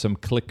 There's always some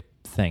click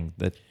thing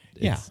that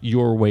it's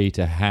your way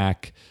to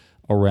hack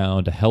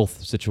around a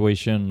health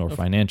situation or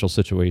financial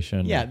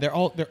situation. Yeah, they're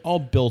all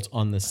built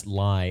on this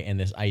lie and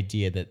this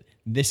idea that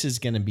this is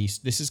going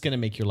to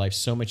make your life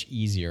so much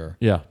easier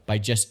by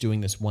just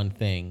doing this one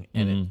thing,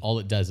 and all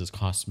it does is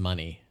cost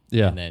money.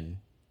 And then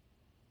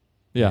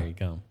there you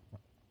go.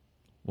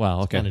 Wow,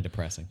 okay. It's kind of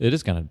depressing. It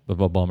is kind of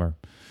a bummer.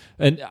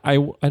 And I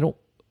don't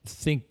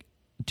think,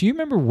 do you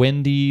remember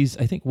Wendy's?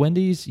 I think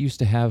Wendy's used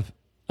to have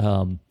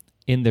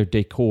in their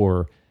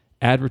decor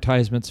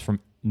advertisements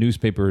from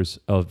newspapers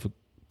of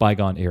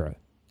bygone era.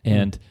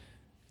 And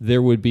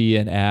there would be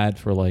an ad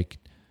for like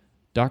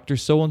Dr.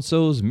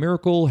 So-and-so's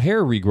miracle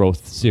hair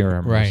regrowth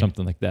serum or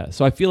something like that.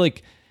 So I feel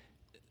like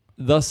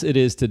thus it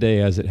is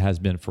today as it has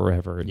been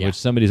forever, in which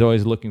somebody's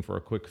always looking for a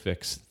quick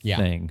fix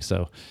thing.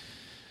 So,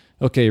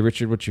 okay,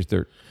 Richard, what's your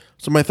third?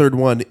 So my third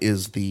one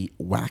is the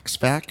Wax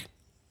Vac.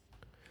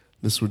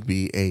 This would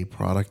be a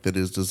product that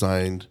is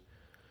designed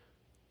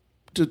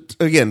to,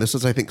 again, this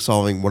is, I think,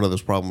 solving one of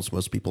those problems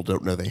most people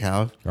don't know they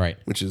have. Right.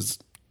 Which is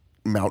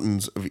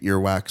mountains of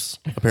earwax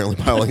apparently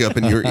piling up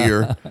in your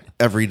ear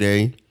every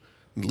day,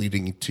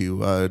 leading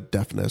to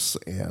deafness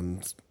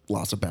and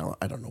loss of balance.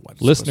 I don't know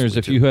what. Listeners,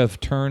 if you have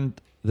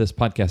turned this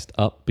podcast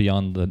up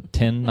beyond the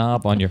 10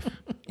 knob on your...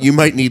 You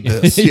might need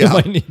this. You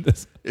might need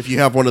this. If you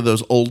have one of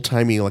those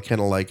old-timey, like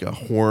kind of like a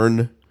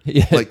horn.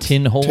 Like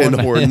tin horn.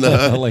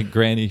 Like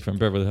Granny from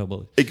Beverly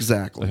Hillbillies.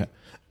 Exactly. Okay.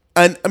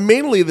 And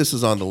mainly this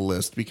is on the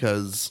list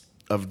because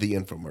of the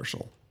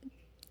infomercial.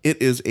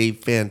 It is a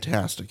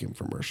fantastic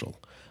infomercial.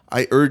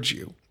 I urge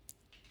you,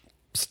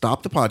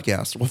 stop the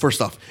podcast. Well,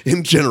 first off,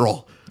 in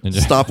general,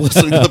 stop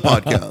listening to the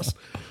podcast.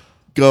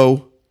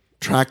 Go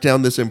track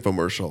down this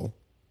infomercial.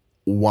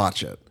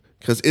 Watch it.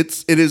 Because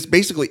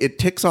it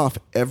ticks off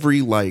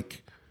every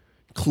like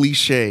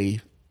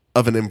cliche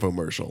of an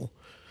infomercial.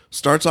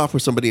 Starts off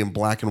with somebody in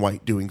black and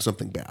white doing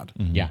something bad.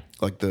 Mm-hmm. Yeah.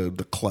 Like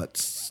the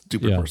klutz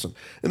stupid person.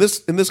 In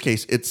this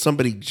case, it's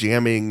somebody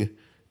jamming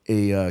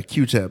a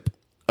Q-tip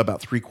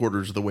about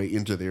 3/4 of the way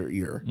into their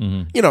ear.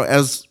 Mm-hmm.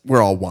 As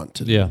we're all wont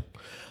to do. Yeah.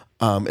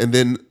 And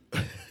then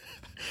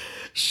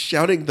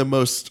shouting the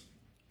most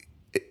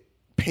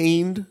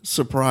pained,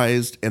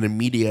 surprised, and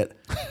immediate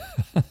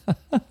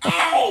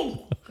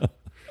 "Ow!"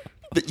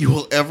 that you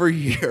will ever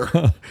hear.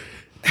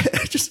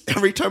 Just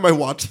every time I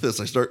watch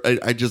this,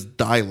 I just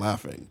die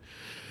laughing.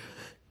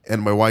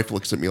 And my wife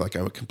looks at me like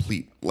I'm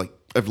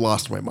I've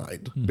lost my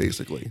mind,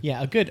 basically.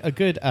 Yeah, a good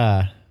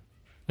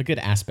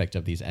aspect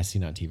of these SC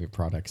on TV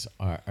products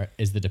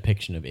is the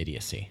depiction of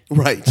idiocy.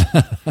 Right.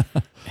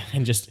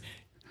 And just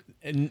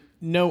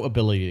no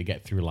ability to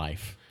get through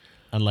life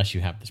unless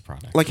you have this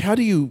product. Like,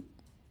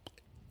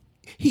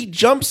 he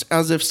jumps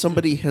as if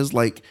somebody has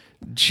like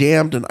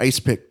jammed an ice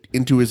pick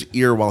into his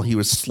ear while he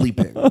was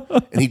sleeping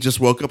and he just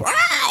woke up.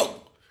 Ow!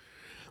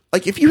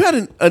 Like if you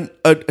had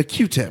a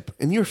Q-tip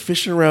and you're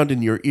fishing around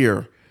in your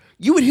ear,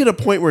 you would hit a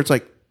point where it's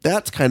like,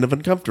 That's kind of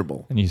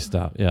uncomfortable. And you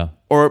stop. Yeah.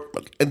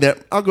 And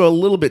then I'll go a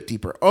little bit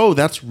deeper. Oh,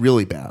 that's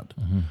really bad.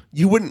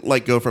 You wouldn't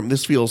like go from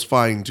this feels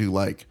fine to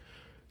like,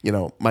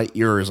 my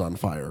ear is on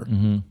fire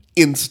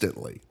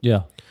instantly.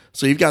 Yeah.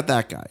 So you've got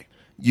that guy.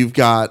 You've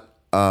got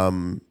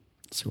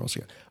let's see what else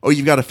you got. Oh,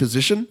 you've got a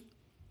physician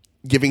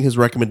giving his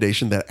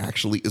recommendation that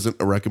actually isn't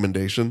a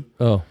recommendation.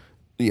 Oh.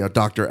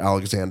 Dr.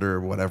 Alexander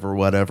or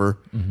whatever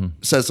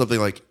says something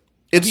like,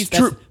 it's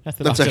That's- true. that's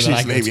the That's doctor actually that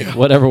his I go name. to. Yeah.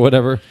 Whatever. What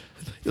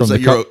From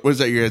is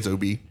that your guy's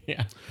OB?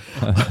 Yeah.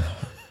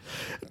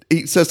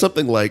 He says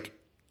something like,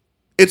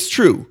 it's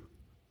true.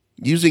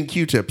 Using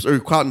Q-tips or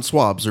cotton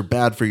swabs are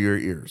bad for your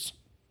ears.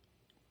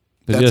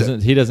 But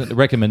That's he doesn't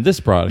recommend this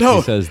product. No.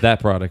 He says that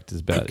product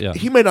is bad. Yeah.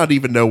 He might not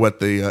even know what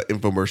the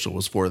infomercial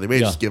was for. They may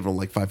Yeah. just give him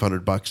like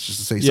 $500 just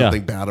to say Yeah.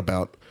 something bad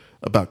about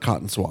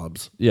cotton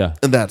swabs. Yeah.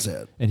 And that's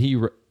it. And he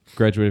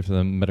graduated from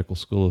the medical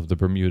school of the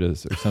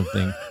Bermudas or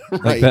something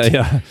like Right. that.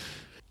 Yeah.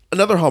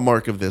 Another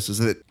hallmark of this is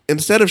that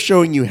instead of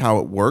showing you how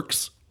it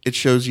works, it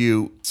shows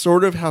you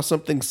sort of how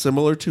something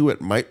similar to it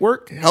might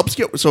work.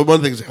 So one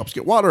of the things that helps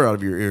get water out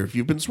of your ear if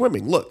you've been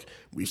swimming. Look,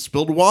 we've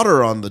spilled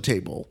water on the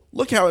table.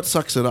 Look how it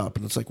sucks it up.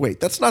 And it's like, wait,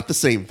 that's not the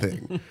same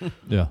thing.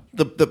 Yeah.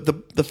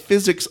 The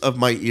physics of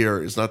my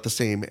ear is not the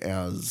same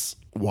as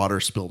water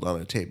spilled on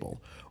a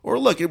table. Or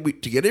look, to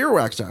get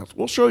earwax out,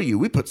 we'll show you.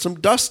 We put some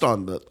dust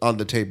on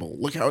the table.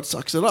 Look how it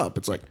sucks it up.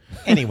 It's like,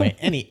 Anyway,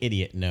 any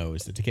idiot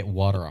knows that to get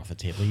water off the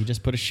table, you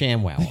just put a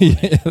ShamWow on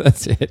it. Yeah,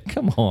 that's it.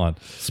 Come on.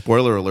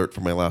 spoiler alert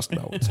for my last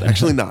note. It's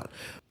actually not,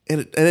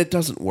 and it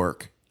doesn't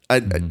work.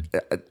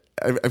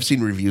 I've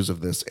seen reviews of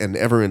this, and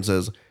everyone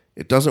says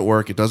it doesn't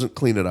work. It doesn't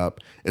clean it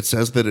up. It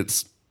says that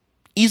it's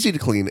easy to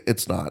clean.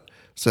 It's not.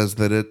 It says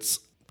that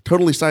it's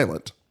totally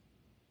silent.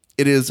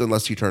 It is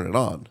unless you turn it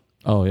on.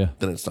 Oh yeah.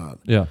 Then it's not.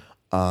 Yeah.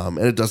 And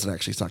it doesn't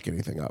actually suck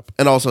anything up.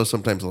 And also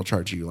sometimes they'll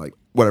charge you like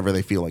whatever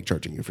they feel like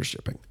charging you for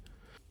shipping.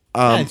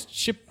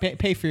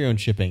 Pay for your own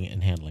shipping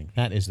and handling.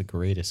 That is the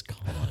greatest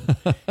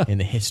con in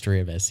the history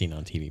of as seen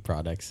on TV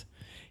products.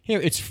 Here,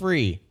 it's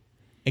free,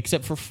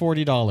 except for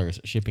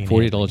 $40 shipping. and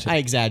 $40 handling. shipping. I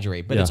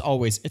exaggerate, but Yeah.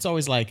 it's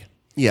always like.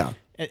 Yeah.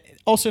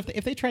 Also,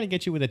 if they try to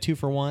get you with a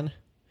 2-for-1,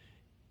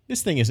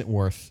 this thing isn't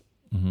worth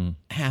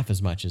half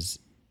as much as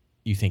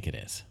you think it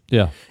is.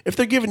 Yeah. If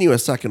they're giving you a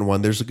second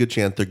one, there's a good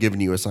chance they're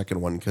giving you a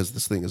second one because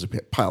this thing is a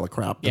pile of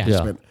crap that Yeah. they Yeah.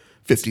 spent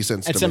 50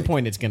 cents At to some make.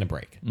 point, it's going to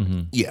break.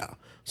 Yeah.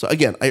 So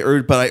again, I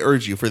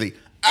urge you for the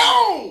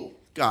ow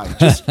guy.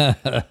 Just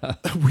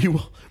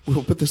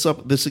we'll put this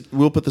up.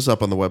 We'll put this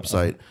up on the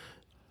website.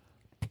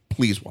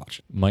 Please watch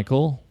it.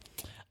 Michael.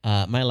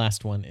 My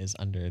last one is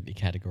under the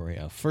category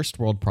of first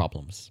world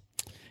problems,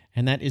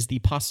 and that is the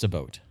Pasta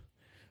Boat,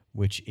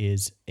 which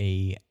is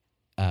a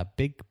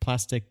big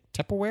plastic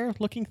Tupperware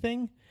looking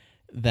thing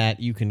that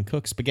you can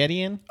cook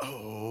spaghetti in.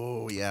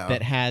 Oh yeah.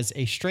 That has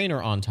a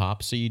strainer on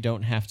top, so you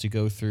don't have to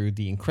go through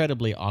the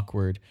incredibly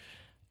awkward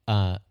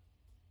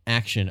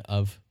action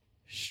of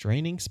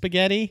straining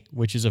spaghetti,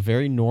 which is a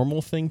very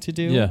normal thing to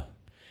do. Yeah.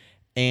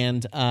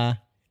 And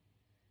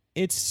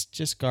it's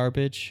just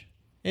garbage.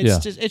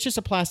 It's Yeah. just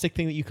a plastic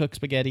thing that you cook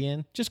spaghetti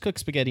in. Just cook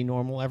spaghetti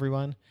normal,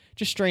 everyone.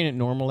 Just strain it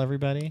normal,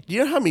 everybody. Do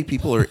you know how many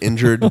people are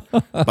injured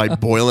by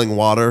boiling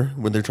water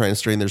when they're trying to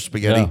strain their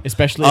spaghetti? Yeah.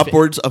 Especially if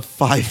upwards of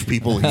 5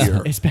 people a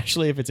year.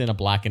 Especially if it's in a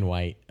black and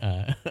white.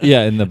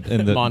 Yeah. In the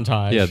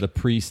Montage. Yeah. The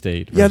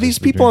pre-state. Yeah, versus these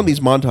the people on dream. these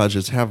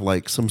montages have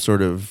like some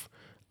sort of,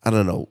 I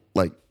don't know,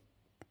 like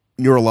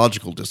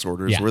neurological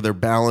disorders Yeah. where their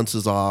balance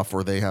is off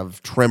or they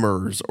have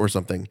tremors or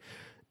something.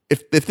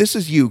 If this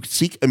is you,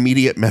 seek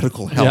immediate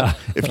medical help. Yeah.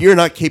 If you're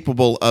not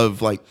capable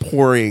of like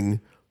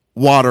pouring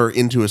water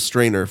into a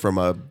strainer from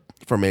a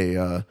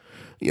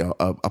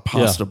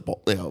pasta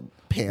bowl,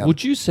 pan.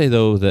 Would you say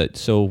though that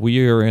so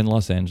we are in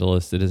Los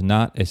Angeles? It is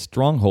not a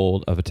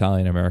stronghold of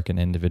Italian American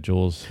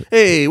individuals.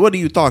 Hey, what are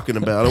you talking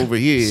about over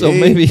here? So eh?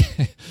 maybe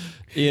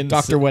in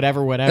Dr.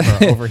 Whatever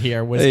over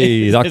here was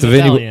Hey, is Dr.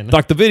 Italian.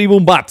 Dr. Vinny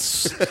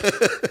Boombatz.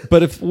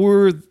 But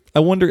I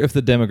wonder if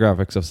the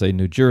demographics of say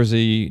New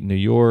Jersey, New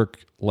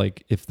York,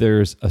 like if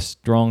there's a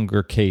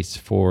stronger case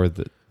for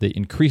the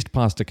increased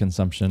pasta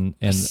consumption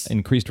and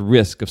increased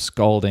risk of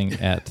scalding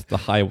at the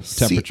high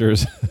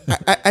temperatures.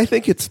 I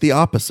think it's the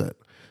opposite.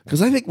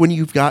 Because I think when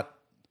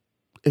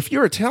if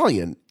you're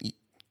Italian,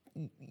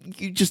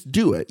 you just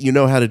do it. You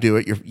know how to do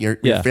it. Your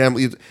Yeah.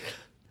 family.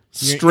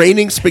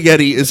 Straining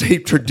spaghetti is a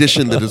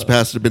tradition that has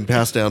been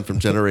passed down from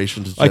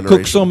generation to I generation.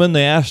 cook some in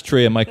the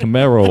ashtray in my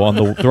Camaro on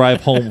the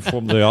drive home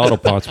from the auto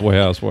parts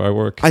warehouse where I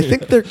work. I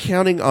think they're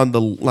counting on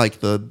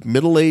the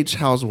middle-aged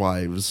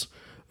housewives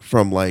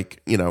from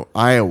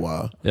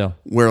Iowa, Yeah.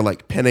 where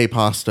like penne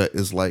pasta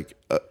is like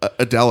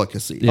a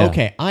delicacy. Yeah.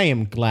 Okay, I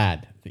am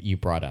glad that you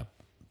brought up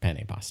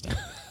penne pasta.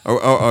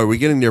 Are we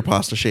getting near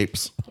pasta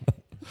shapes?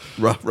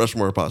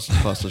 Rushmore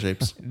pasta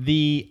shapes.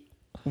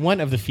 One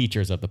of the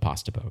features of the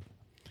Pasta Boat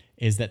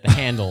is that the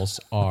handles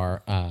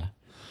are,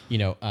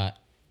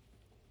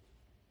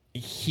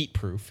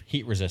 heat-proof,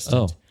 heat-resistant.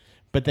 Oh.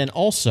 But then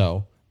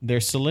also, they're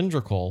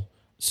cylindrical,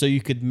 so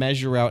you could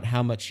measure out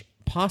how much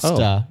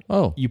pasta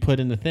Oh. you put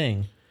in the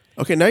thing.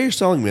 Okay, now you're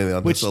selling me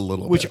on which this a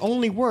little which bit.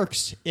 only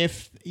works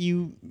if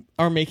you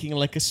are making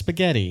like a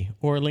spaghetti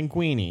or a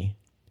linguine.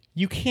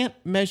 You can't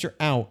measure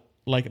out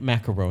like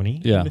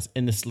macaroni Yeah.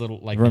 in this little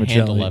like Vermicelli,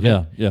 handle of it.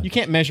 yeah, yeah. You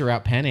can't measure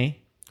out penne.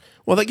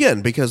 Well,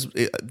 again, because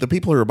the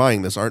people who are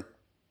buying this aren't.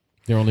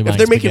 They're only If buying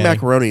they're making spaghetti.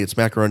 macaroni, it's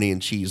macaroni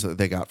and cheese that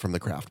they got from the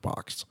Kraft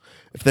box.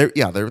 If they're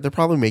they're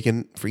probably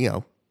making for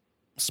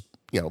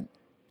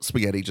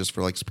spaghetti just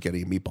for like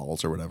spaghetti and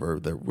meatballs or whatever,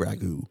 the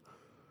ragu.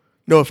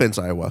 No offense,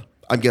 Iowa.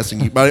 I'm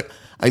guessing you, but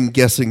I'm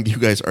guessing you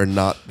guys are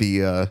not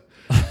the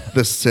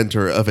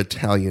center of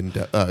Italian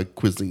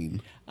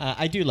cuisine.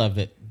 I do love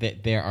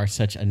that there are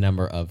such a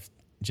number of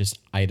just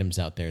items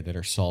out there that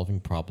are solving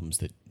problems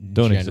that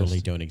generally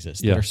don't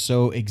exist. Yeah. That are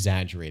so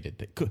exaggerated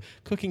that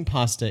cooking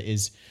pasta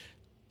is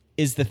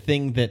the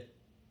thing that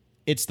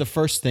it's the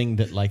first thing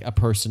that like a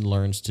person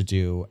learns to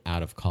do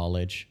out of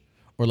college.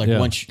 Or like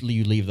once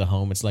you leave the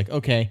home, it's like,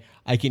 okay,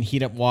 I can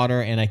heat up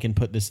water and I can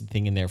put this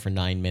thing in there for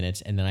 9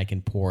 minutes and then I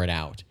can pour it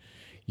out.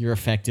 You're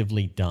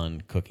effectively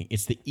done cooking.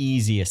 It's the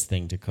easiest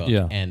thing to cook.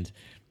 Yeah. And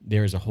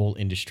there's a whole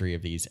industry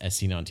of these as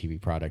seen on TV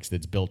products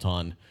that's built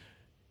on,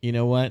 you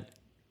know what?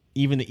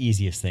 Even the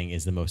easiest thing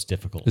is the most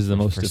difficult for so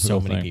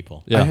difficult many thing.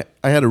 people. Yeah.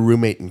 I had a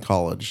roommate in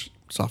college,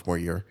 sophomore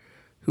year,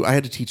 who I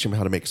had to teach him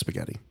how to make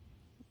spaghetti.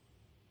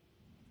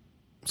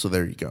 So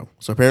there you go.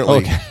 So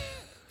apparently,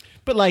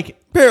 But like,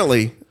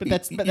 but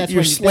that's you're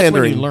when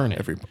slandering you learn it.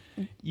 everybody.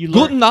 You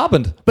learn, Guten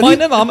Abend. Meine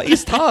Name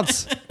ist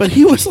Hans. But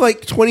he was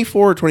like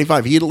 24 or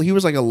 25. He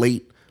was like a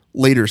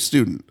later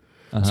student.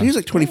 So he was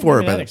like 24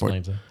 maybe by that that point.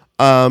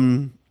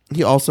 explains it.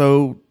 He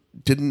also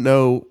didn't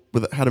know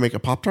how to make a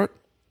Pop-Tart.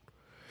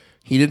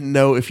 He didn't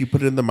know if you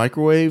put it in the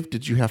microwave,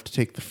 did you have to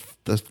take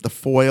the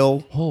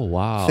foil Oh,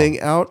 wow. thing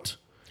out?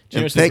 you know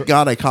And what's the thank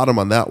God I caught him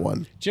on that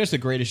one. Do you know what's the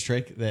greatest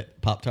trick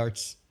that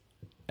Pop-Tarts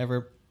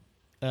ever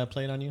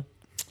played on you?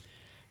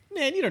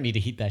 Man, you don't need to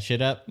heat that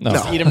shit up. No.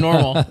 Just eat them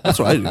normal. That's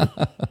what I do.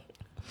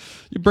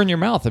 You burn your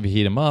mouth if you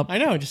heat them up. I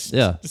know. Just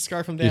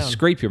scarf them down. You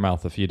scrape your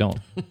mouth if you don't.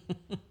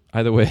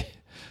 Either way,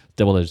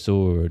 double-edged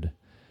sword.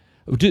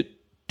 Did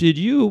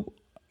you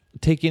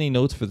take any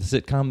notes for the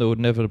sitcom that would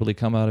inevitably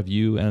come out of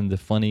you and the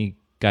funny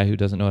guy who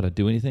doesn't know how to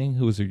do anything,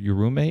 who was your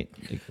roommate?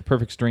 Like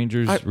Perfect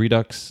Strangers,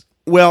 Redux?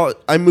 Well,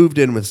 I moved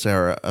in with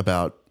Sarah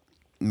about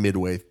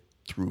midway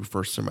through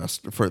first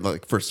semester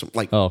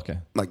Oh, okay.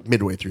 like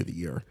midway through the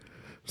year.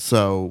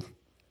 So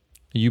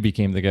You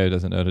became the guy who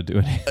doesn't know how to do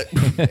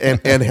anything.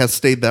 and has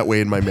stayed that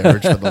way in my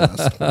marriage for the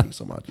last 20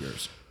 some odd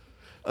years.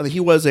 He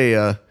was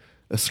a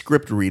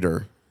script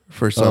reader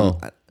for some.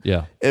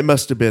 Yeah. It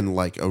must have been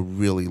like a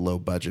really low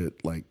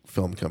budget like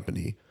film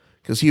company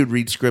because he would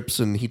read scripts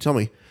and he'd tell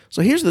me,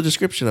 so here's the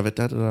description of it.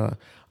 Da, da, da.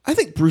 I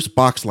think Bruce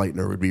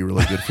Boxleitner would be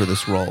really good for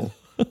this role,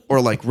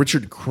 or like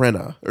Richard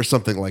Crenna or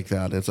something like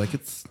that. And it's like,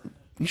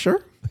 you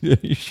sure? Yeah,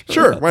 you sure?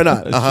 Sure, why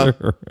not? Uh-huh.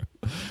 Sure.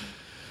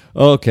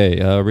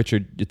 Okay,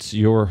 Richard, it's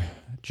your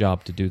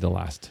job to do the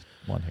last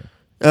one here.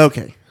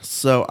 Okay,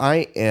 so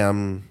I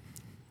am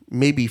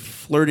maybe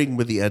flirting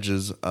with the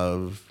edges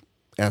of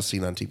As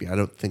Seen on TV. I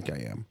don't think I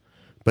am,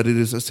 but it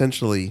is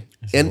essentially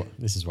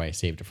This is why I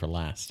saved it for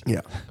last.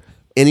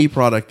 any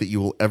product that you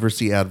will ever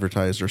see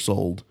advertised or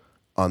sold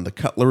on the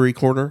Cutlery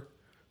Corner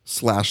 /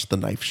 the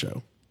Knife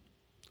Show,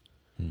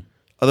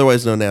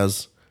 otherwise known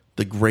as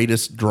the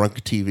greatest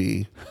drunk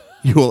TV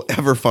you will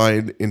ever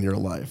find in your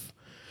life.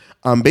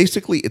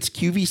 Basically, it's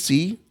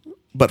QVC,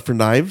 but for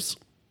knives.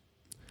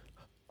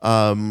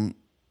 You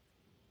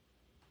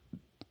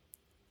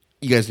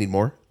guys need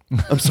more?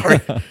 I'm sorry.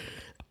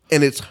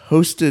 And it's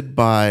hosted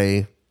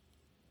by,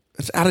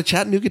 it's out of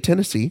Chattanooga,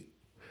 Tennessee.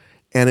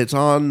 And it's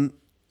on,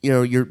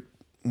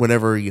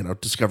 whenever,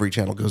 Discovery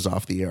Channel goes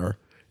off the air,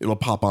 it'll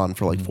pop on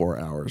for like 4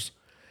 hours.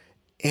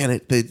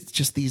 And it's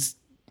just these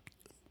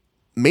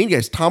main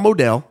guys, Tom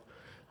Odell,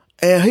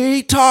 and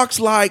he talks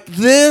like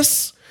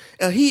this,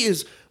 and he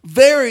is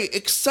very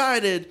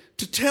excited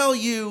to tell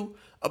you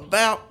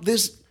about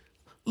this.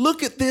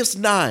 Look at this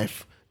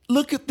knife.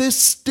 Look at this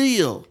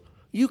steel.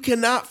 You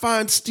cannot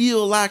find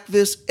steel like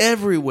this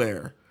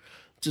everywhere.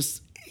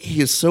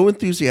 He is so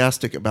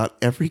enthusiastic about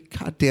every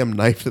goddamn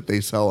knife that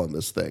they sell on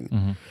this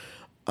thing.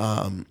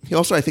 He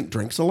also, I think,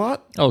 drinks a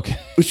lot. Okay.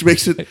 Which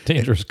makes it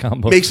dangerous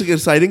combo. Makes it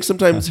exciting.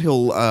 Sometimes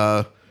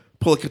he'll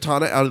pull a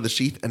katana out of the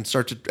sheath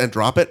and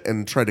drop it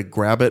and try to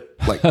grab it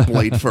like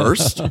blade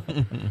first.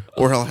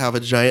 Or he'll have a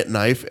giant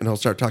knife and he'll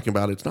start talking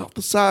about it's not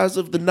the size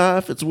of the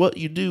knife, it's what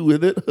you do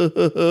with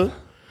it.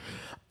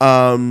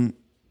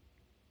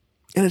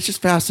 And it's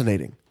just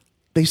fascinating.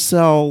 They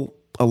sell,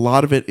 a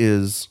lot of it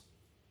is,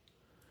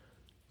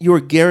 you are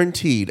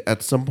guaranteed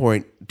at some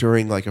point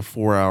during like a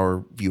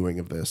 4-hour viewing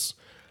of this,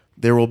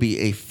 there will be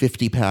a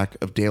 50-pack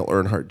of Dale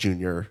Earnhardt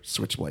Jr.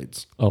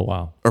 switchblades. Oh,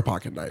 wow. Or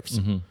pocket knives.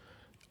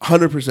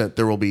 100%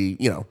 there will be,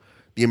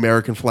 the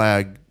American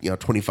flag,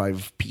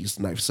 25-piece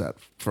knife set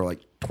for like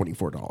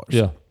 $24.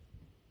 Yeah.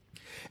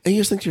 And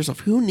you just think to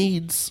yourself, who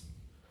needs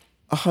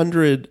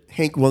 100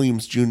 Hank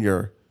Williams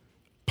Jr.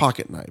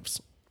 pocket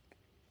knives?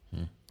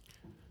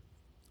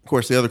 Of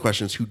course, the other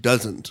question is who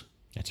doesn't?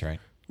 That's right.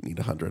 need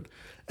 100.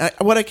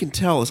 What I can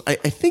tell is I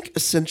think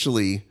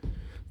essentially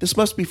this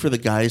must be for the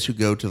guys who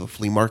go to the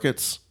flea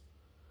markets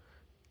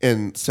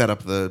and set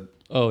up the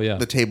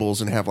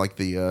tables and have like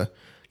the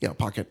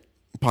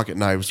pocket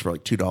knives for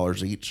like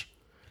 $2 each.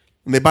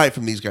 And they buy it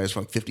from these guys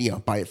for like 50,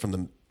 buy it from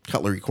the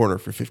Cutlery Corner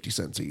for 50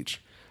 cents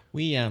each.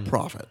 We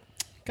profit.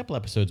 A couple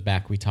episodes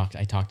back,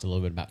 I talked a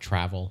little bit about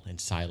travel and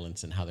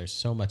silence and how there's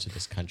so much of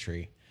this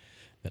country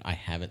that I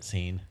haven't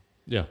seen.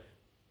 Yeah.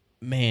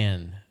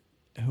 Man,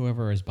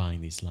 whoever is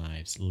buying these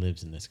knives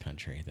lives in this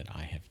country that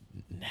I have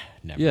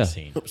never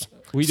seen.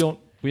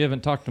 We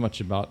haven't talked much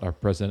about our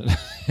president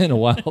in a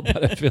while,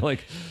 but I feel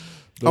like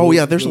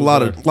there's a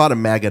lot of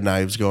MAGA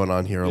knives going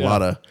on here. A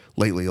lot of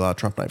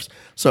Trump knives.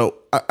 So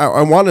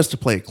I want us to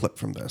play a clip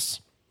from this.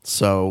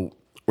 So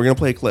we're gonna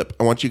play a clip.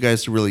 I want you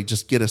guys to really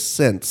just get a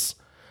sense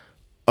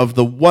of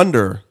the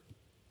wonder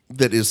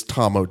that is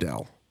Tom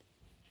Odell.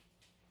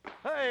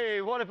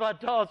 Hey, what if I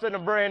toss in a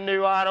brand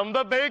new item,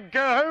 the Big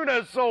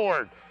Kahuna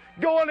Sword,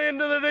 going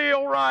into the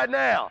deal right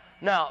now?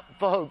 Now,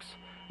 folks,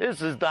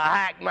 this is the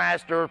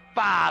Hackmaster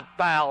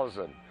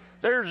 5000.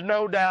 There's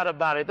no doubt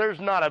about it.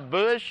 There's not a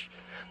bush.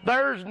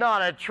 There's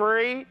not a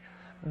tree.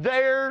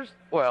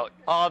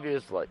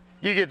 Obviously,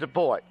 you get the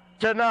point.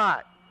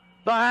 Tonight,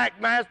 the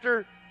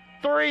Hackmaster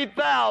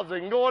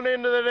 3000 going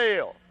into the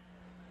deal.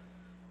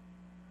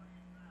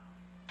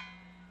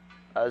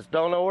 I just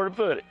don't know where to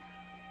put it.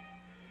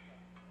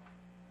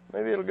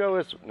 Maybe it'll go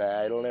this way.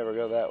 Nah, it'll never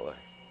go that way.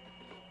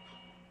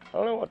 I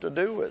don't know what to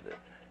do with it.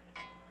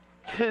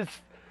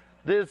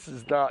 This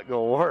is not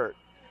going to work.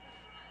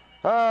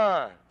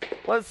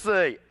 Let's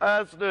see.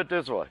 Let's do it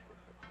this way.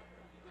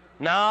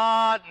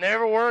 Nah, it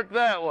never worked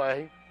that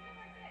way.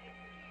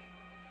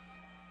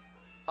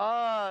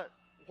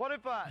 What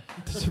if I...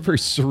 There's a very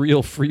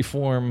surreal,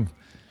 freeform,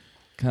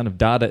 kind of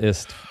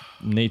Dadaist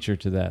nature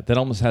to that. That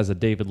almost has a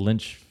David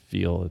Lynch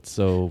feel. It's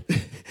so...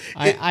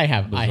 I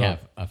have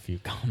a few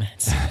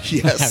comments.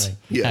 Yes.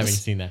 Having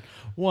seen that.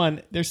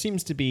 One, there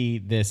seems to be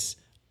this...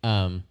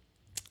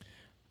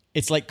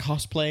 it's like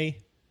cosplay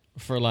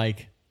for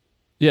like...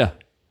 Yeah.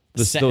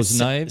 Those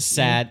knives.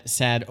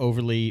 Sad,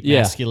 overly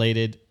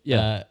emasculated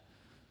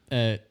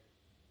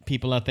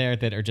people out there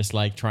that are just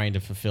like trying to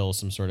fulfill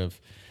some sort of...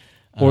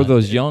 or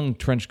those young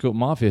trenchcoat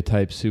mafia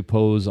types who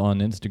pose on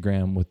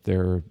Instagram with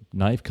their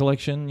knife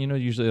collection. You know,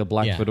 usually a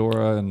black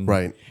fedora, and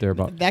they're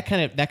about that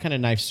kind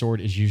of knife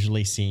sword is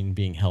usually seen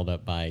being held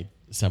up by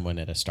someone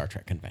at a Star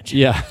Trek convention.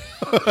 Yeah,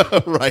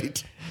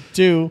 right.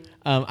 Two,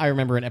 I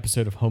remember an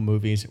episode of Home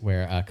Movies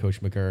where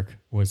Coach McGurk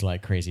was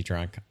like crazy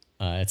drunk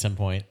at some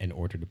point and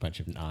ordered a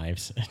bunch of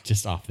knives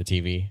just off the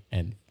TV,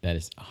 and that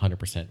is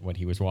 100% what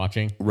he was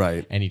watching.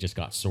 Right. And he just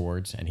got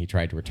swords and he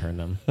tried to return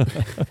them,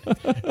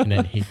 and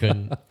then he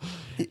couldn't.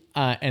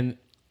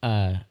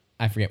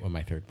 I forget what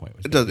my third point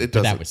was. It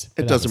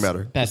doesn't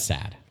matter. That's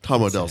sad.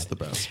 Tom Odell's the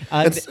best,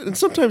 and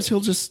sometimes he'll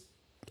just,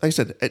 like I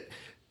said, it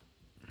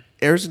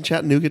airs in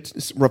Chattanooga,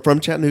 from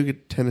Chattanooga,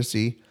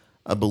 Tennessee.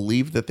 I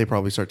believe that they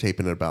probably start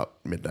taping at about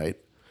midnight.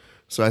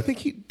 So I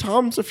think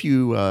Tom's a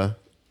few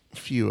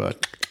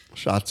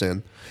shots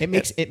in.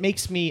 It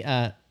makes me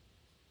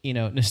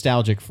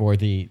nostalgic for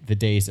the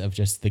days of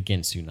just the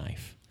Ginsu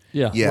knife.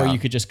 Yeah. Where you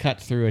could just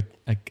cut through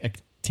a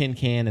tin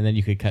can and then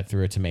you could cut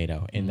through a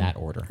tomato in that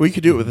order. Well, you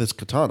could do it with his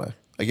katana,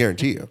 I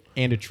guarantee you.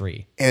 And a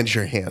tree. And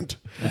your hand.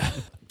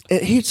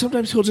 And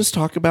sometimes he'll just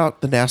talk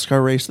about the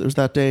NASCAR race that was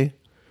that day,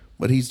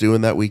 what he's doing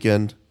that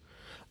weekend.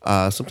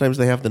 Sometimes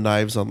they have the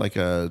knives on like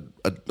a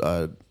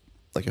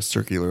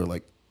circular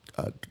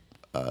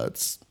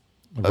it's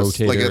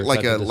rotator,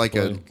 like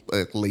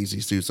a lazy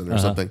Susan or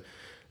something.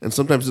 And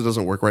sometimes it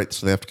doesn't work right,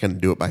 so they have to kind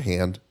of do it by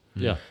hand.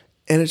 Yeah.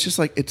 And it's just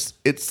like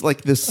it's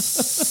like this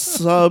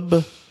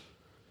sub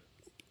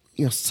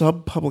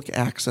public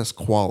access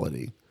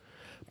quality.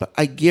 But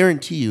I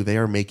guarantee you they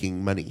are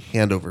making money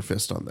hand over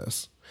fist on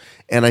this.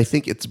 And I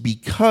think it's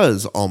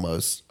because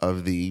almost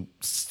of the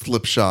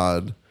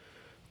slipshod,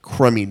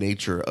 crummy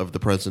nature of the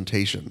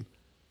presentation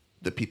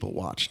that people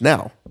watch.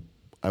 Now,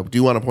 I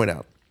do want to point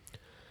out,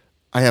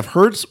 I have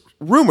heard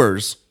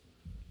rumors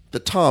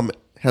that Tom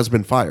has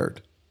been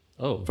fired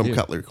from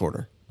Cutlery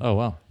Corner. Oh,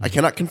 wow. I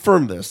cannot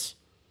confirm this.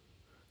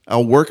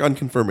 I'll work on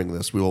confirming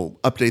this. We will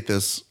update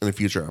this in a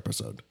future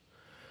episode.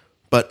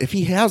 But if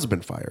he has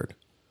been fired,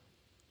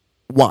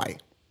 why?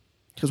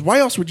 Because why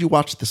else would you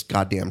watch this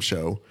goddamn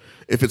show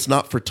if it's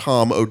not for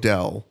Tom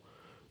Odell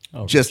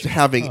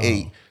having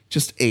a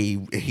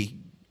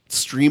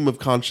stream of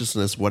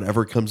consciousness,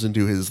 whatever comes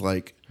into his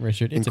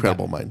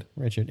incredible mind?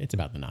 Richard, it's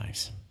about the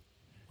knives.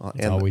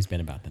 It's always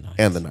been about the knives.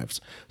 And the knives.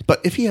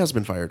 But if he has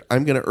been fired,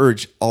 I'm going to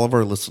urge all of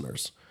our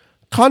listeners,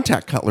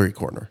 contact Cutlery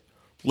Corner.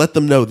 Let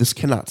them know this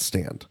cannot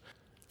stand.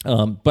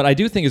 But I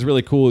do think it's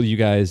really cool you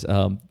guys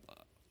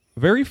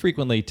very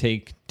frequently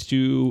take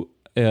two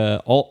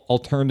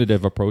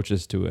alternative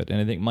approaches to it.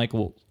 And I think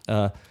Michael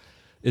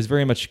is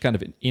very much kind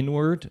of an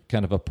inward,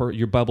 kind of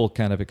your bubble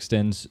kind of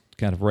extends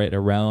kind of right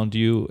around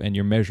you, and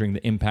you're measuring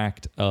the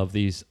impact of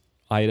these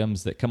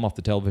items that come off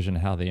the television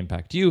and how they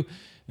impact you.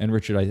 And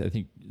Richard, I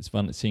think it's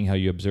fun seeing how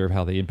you observe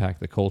how they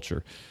impact the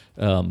culture.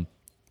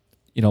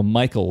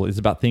 Michael is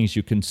about things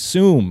you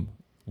consume,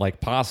 like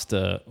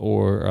pasta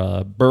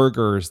or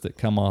burgers that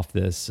come off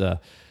this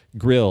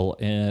grill,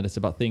 and it's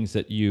about things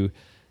that you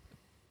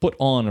put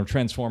on or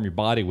transform your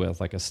body with,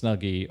 like a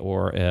Snuggie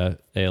or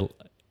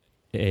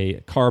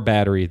a car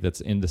battery that's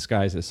in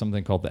disguise as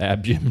something called the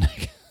Ab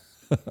Gymnic.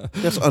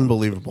 That's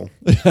unbelievable.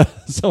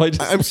 So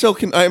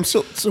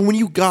So when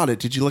you got it,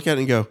 did you look at it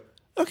and go,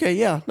 okay,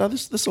 yeah, no,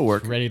 this will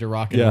work. Ready to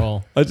rock and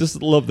roll. I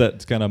just love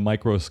that kind of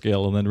micro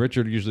scale. And then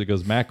Richard usually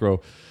goes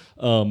macro,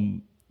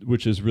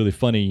 which is really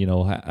funny,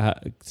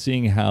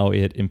 seeing how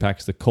it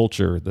impacts the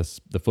culture,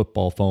 the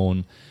football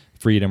phone,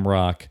 Freedom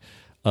Rock,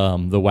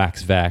 the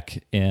Wax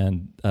Vac,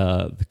 and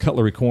the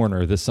Cutlery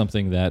Corner. This is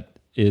something that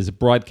is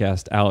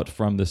broadcast out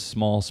from this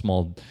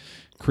small,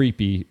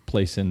 creepy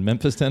place in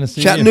Memphis,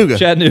 Tennessee. Chattanooga.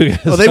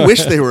 Oh, they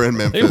wish they were in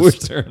Memphis. They wish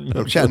they were in Memphis.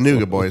 No,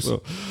 Chattanooga, boys.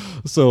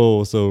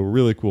 So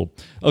really cool.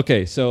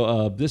 Okay,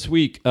 so this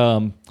week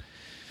we're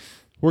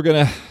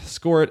going to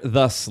score it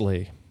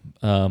thusly.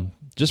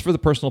 Just for the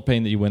personal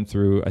pain that you went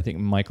through, I think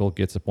Michael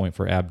gets a point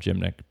for Ab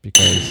Gymnic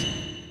because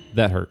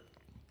that hurt.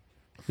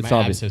 It's My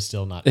obvious. abs have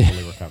still not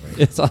fully recovered.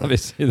 It's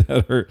obviously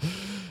that hurt.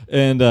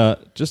 And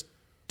just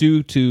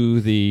due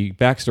to the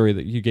backstory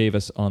that you gave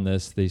us on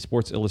this, the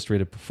Sports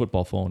Illustrated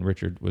football phone,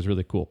 Richard, was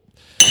really cool.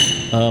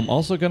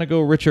 Also going to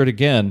go Richard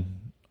again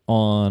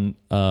on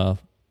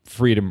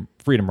Freedom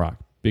Rock,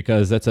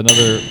 because that's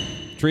another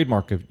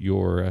trademark of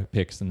your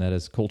picks, and that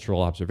is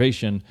cultural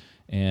observation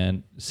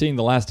and seeing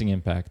the lasting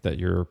impact that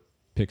your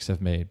picks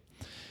have made.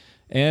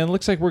 And it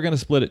looks like we're going to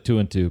split it 2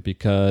 and 2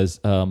 because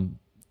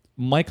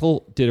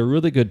Michael did a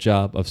really good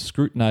job of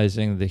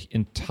scrutinizing the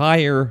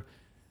entire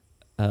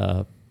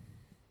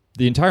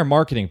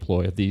marketing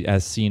ploy of the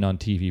as seen on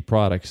TV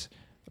products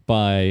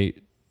by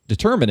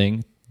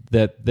determining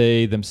that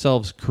they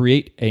themselves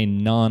create a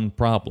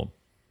non-problem.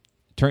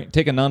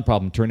 Take a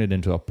non-problem, turn it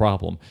into a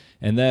problem.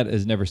 And that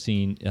is never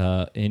seen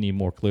any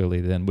more clearly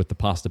than with the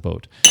pasta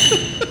boat.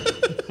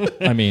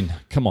 I mean,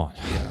 come on.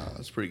 Yeah,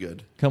 that's pretty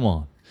good. Come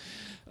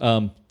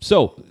on.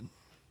 So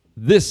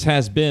this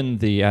has been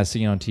the As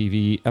Seen on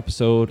TV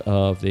episode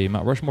of the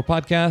Mount Rushmore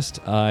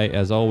podcast. I,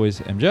 as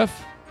always, am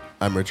Jeff.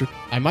 I'm Richard.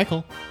 I'm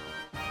Michael.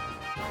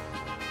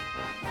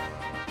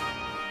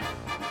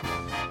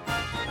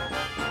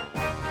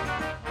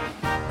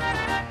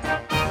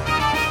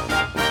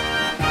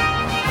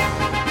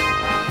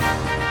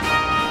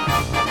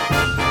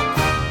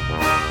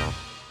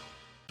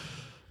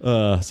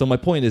 So my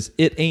point is,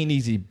 it ain't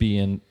easy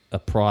being a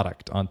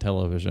product on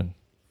television.